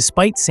portal.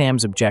 Despite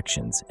Sam's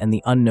objections and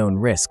the unknown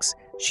risks,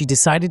 she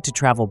decided to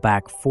travel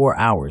back 4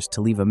 hours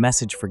to leave a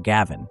message for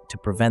Gavin to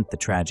prevent the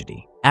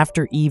tragedy.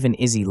 After Eve and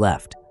Izzy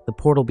left, the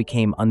portal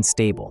became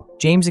unstable.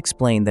 James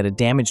explained that a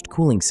damaged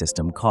cooling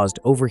system caused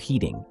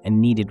overheating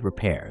and needed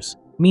repairs.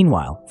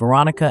 Meanwhile,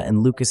 Veronica and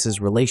Lucas's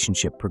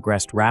relationship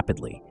progressed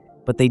rapidly,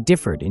 but they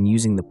differed in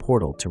using the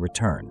portal to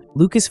return.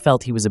 Lucas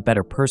felt he was a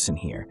better person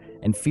here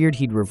and feared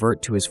he'd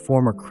revert to his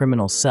former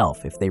criminal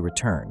self if they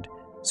returned,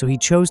 so he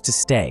chose to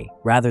stay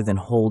rather than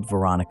hold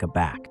Veronica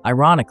back.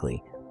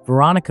 Ironically,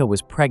 Veronica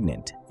was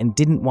pregnant and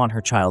didn't want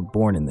her child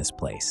born in this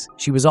place.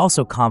 She was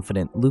also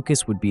confident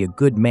Lucas would be a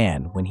good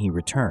man when he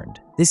returned.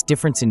 This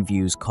difference in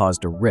views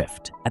caused a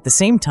rift. At the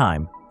same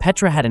time,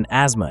 Petra had an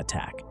asthma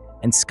attack,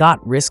 and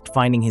Scott risked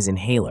finding his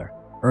inhaler,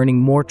 earning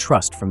more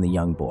trust from the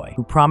young boy,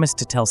 who promised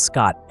to tell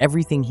Scott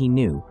everything he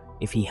knew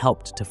if he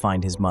helped to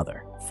find his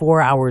mother.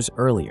 4 hours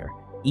earlier,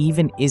 Eve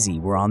and Izzy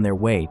were on their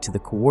way to the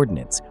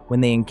coordinates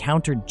when they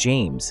encountered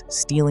James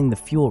stealing the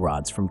fuel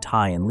rods from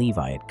Ty and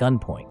Levi at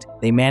gunpoint.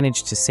 They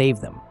managed to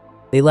save them.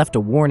 They left a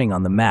warning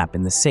on the map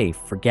in the safe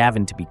for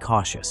Gavin to be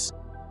cautious.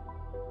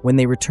 When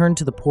they returned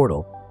to the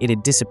portal, it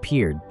had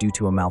disappeared due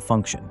to a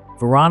malfunction.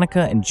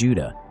 Veronica and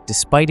Judah,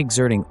 despite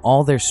exerting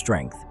all their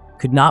strength,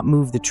 could not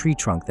move the tree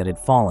trunk that had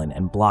fallen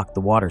and blocked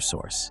the water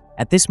source.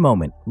 At this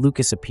moment,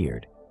 Lucas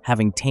appeared,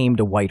 having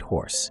tamed a white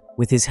horse.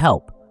 With his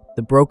help,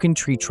 the broken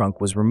tree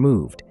trunk was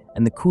removed,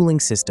 and the cooling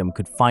system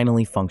could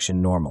finally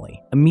function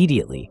normally.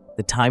 Immediately,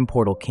 the time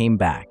portal came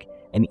back,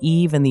 and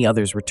Eve and the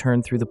others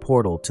returned through the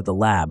portal to the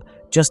lab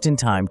just in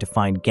time to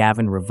find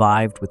Gavin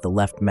revived with the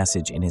left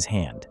message in his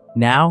hand.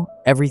 Now,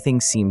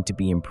 everything seemed to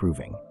be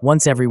improving.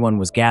 Once everyone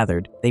was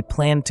gathered, they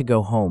planned to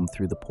go home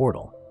through the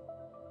portal.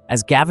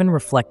 As Gavin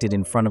reflected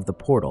in front of the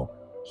portal,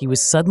 he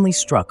was suddenly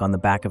struck on the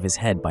back of his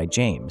head by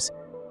James,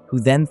 who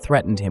then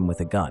threatened him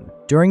with a gun.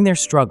 During their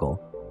struggle,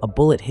 a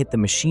bullet hit the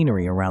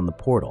machinery around the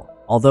portal.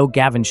 Although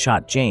Gavin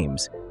shot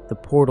James, the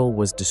portal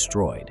was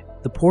destroyed.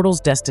 The portal's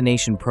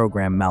destination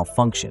program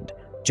malfunctioned,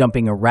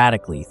 jumping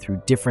erratically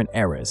through different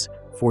eras,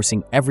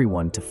 forcing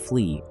everyone to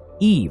flee.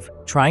 Eve,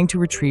 trying to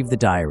retrieve the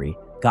diary,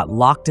 got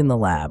locked in the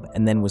lab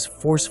and then was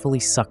forcefully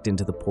sucked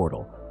into the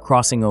portal,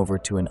 crossing over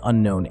to an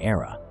unknown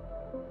era.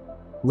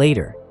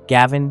 Later,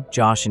 Gavin,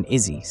 Josh, and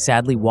Izzy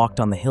sadly walked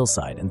on the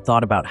hillside and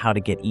thought about how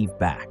to get Eve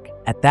back.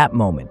 At that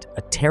moment,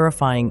 a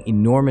terrifying,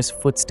 enormous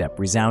footstep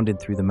resounded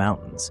through the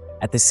mountains.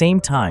 At the same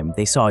time,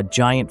 they saw a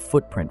giant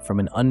footprint from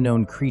an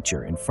unknown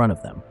creature in front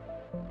of them.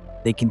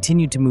 They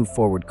continued to move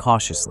forward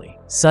cautiously.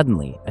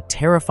 Suddenly, a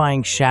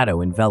terrifying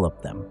shadow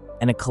enveloped them,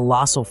 and a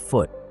colossal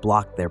foot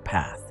blocked their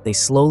path. They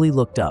slowly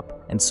looked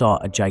up and saw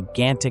a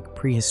gigantic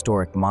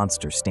prehistoric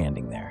monster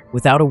standing there.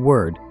 Without a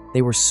word,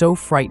 they were so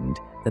frightened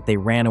that they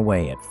ran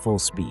away at full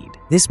speed.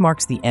 This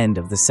marks the end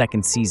of the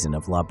second season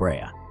of La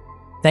Brea.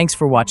 Thanks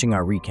for watching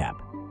our recap.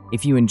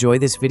 If you enjoy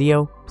this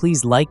video,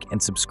 please like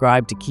and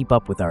subscribe to keep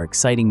up with our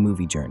exciting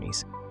movie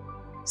journeys.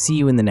 See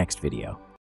you in the next video.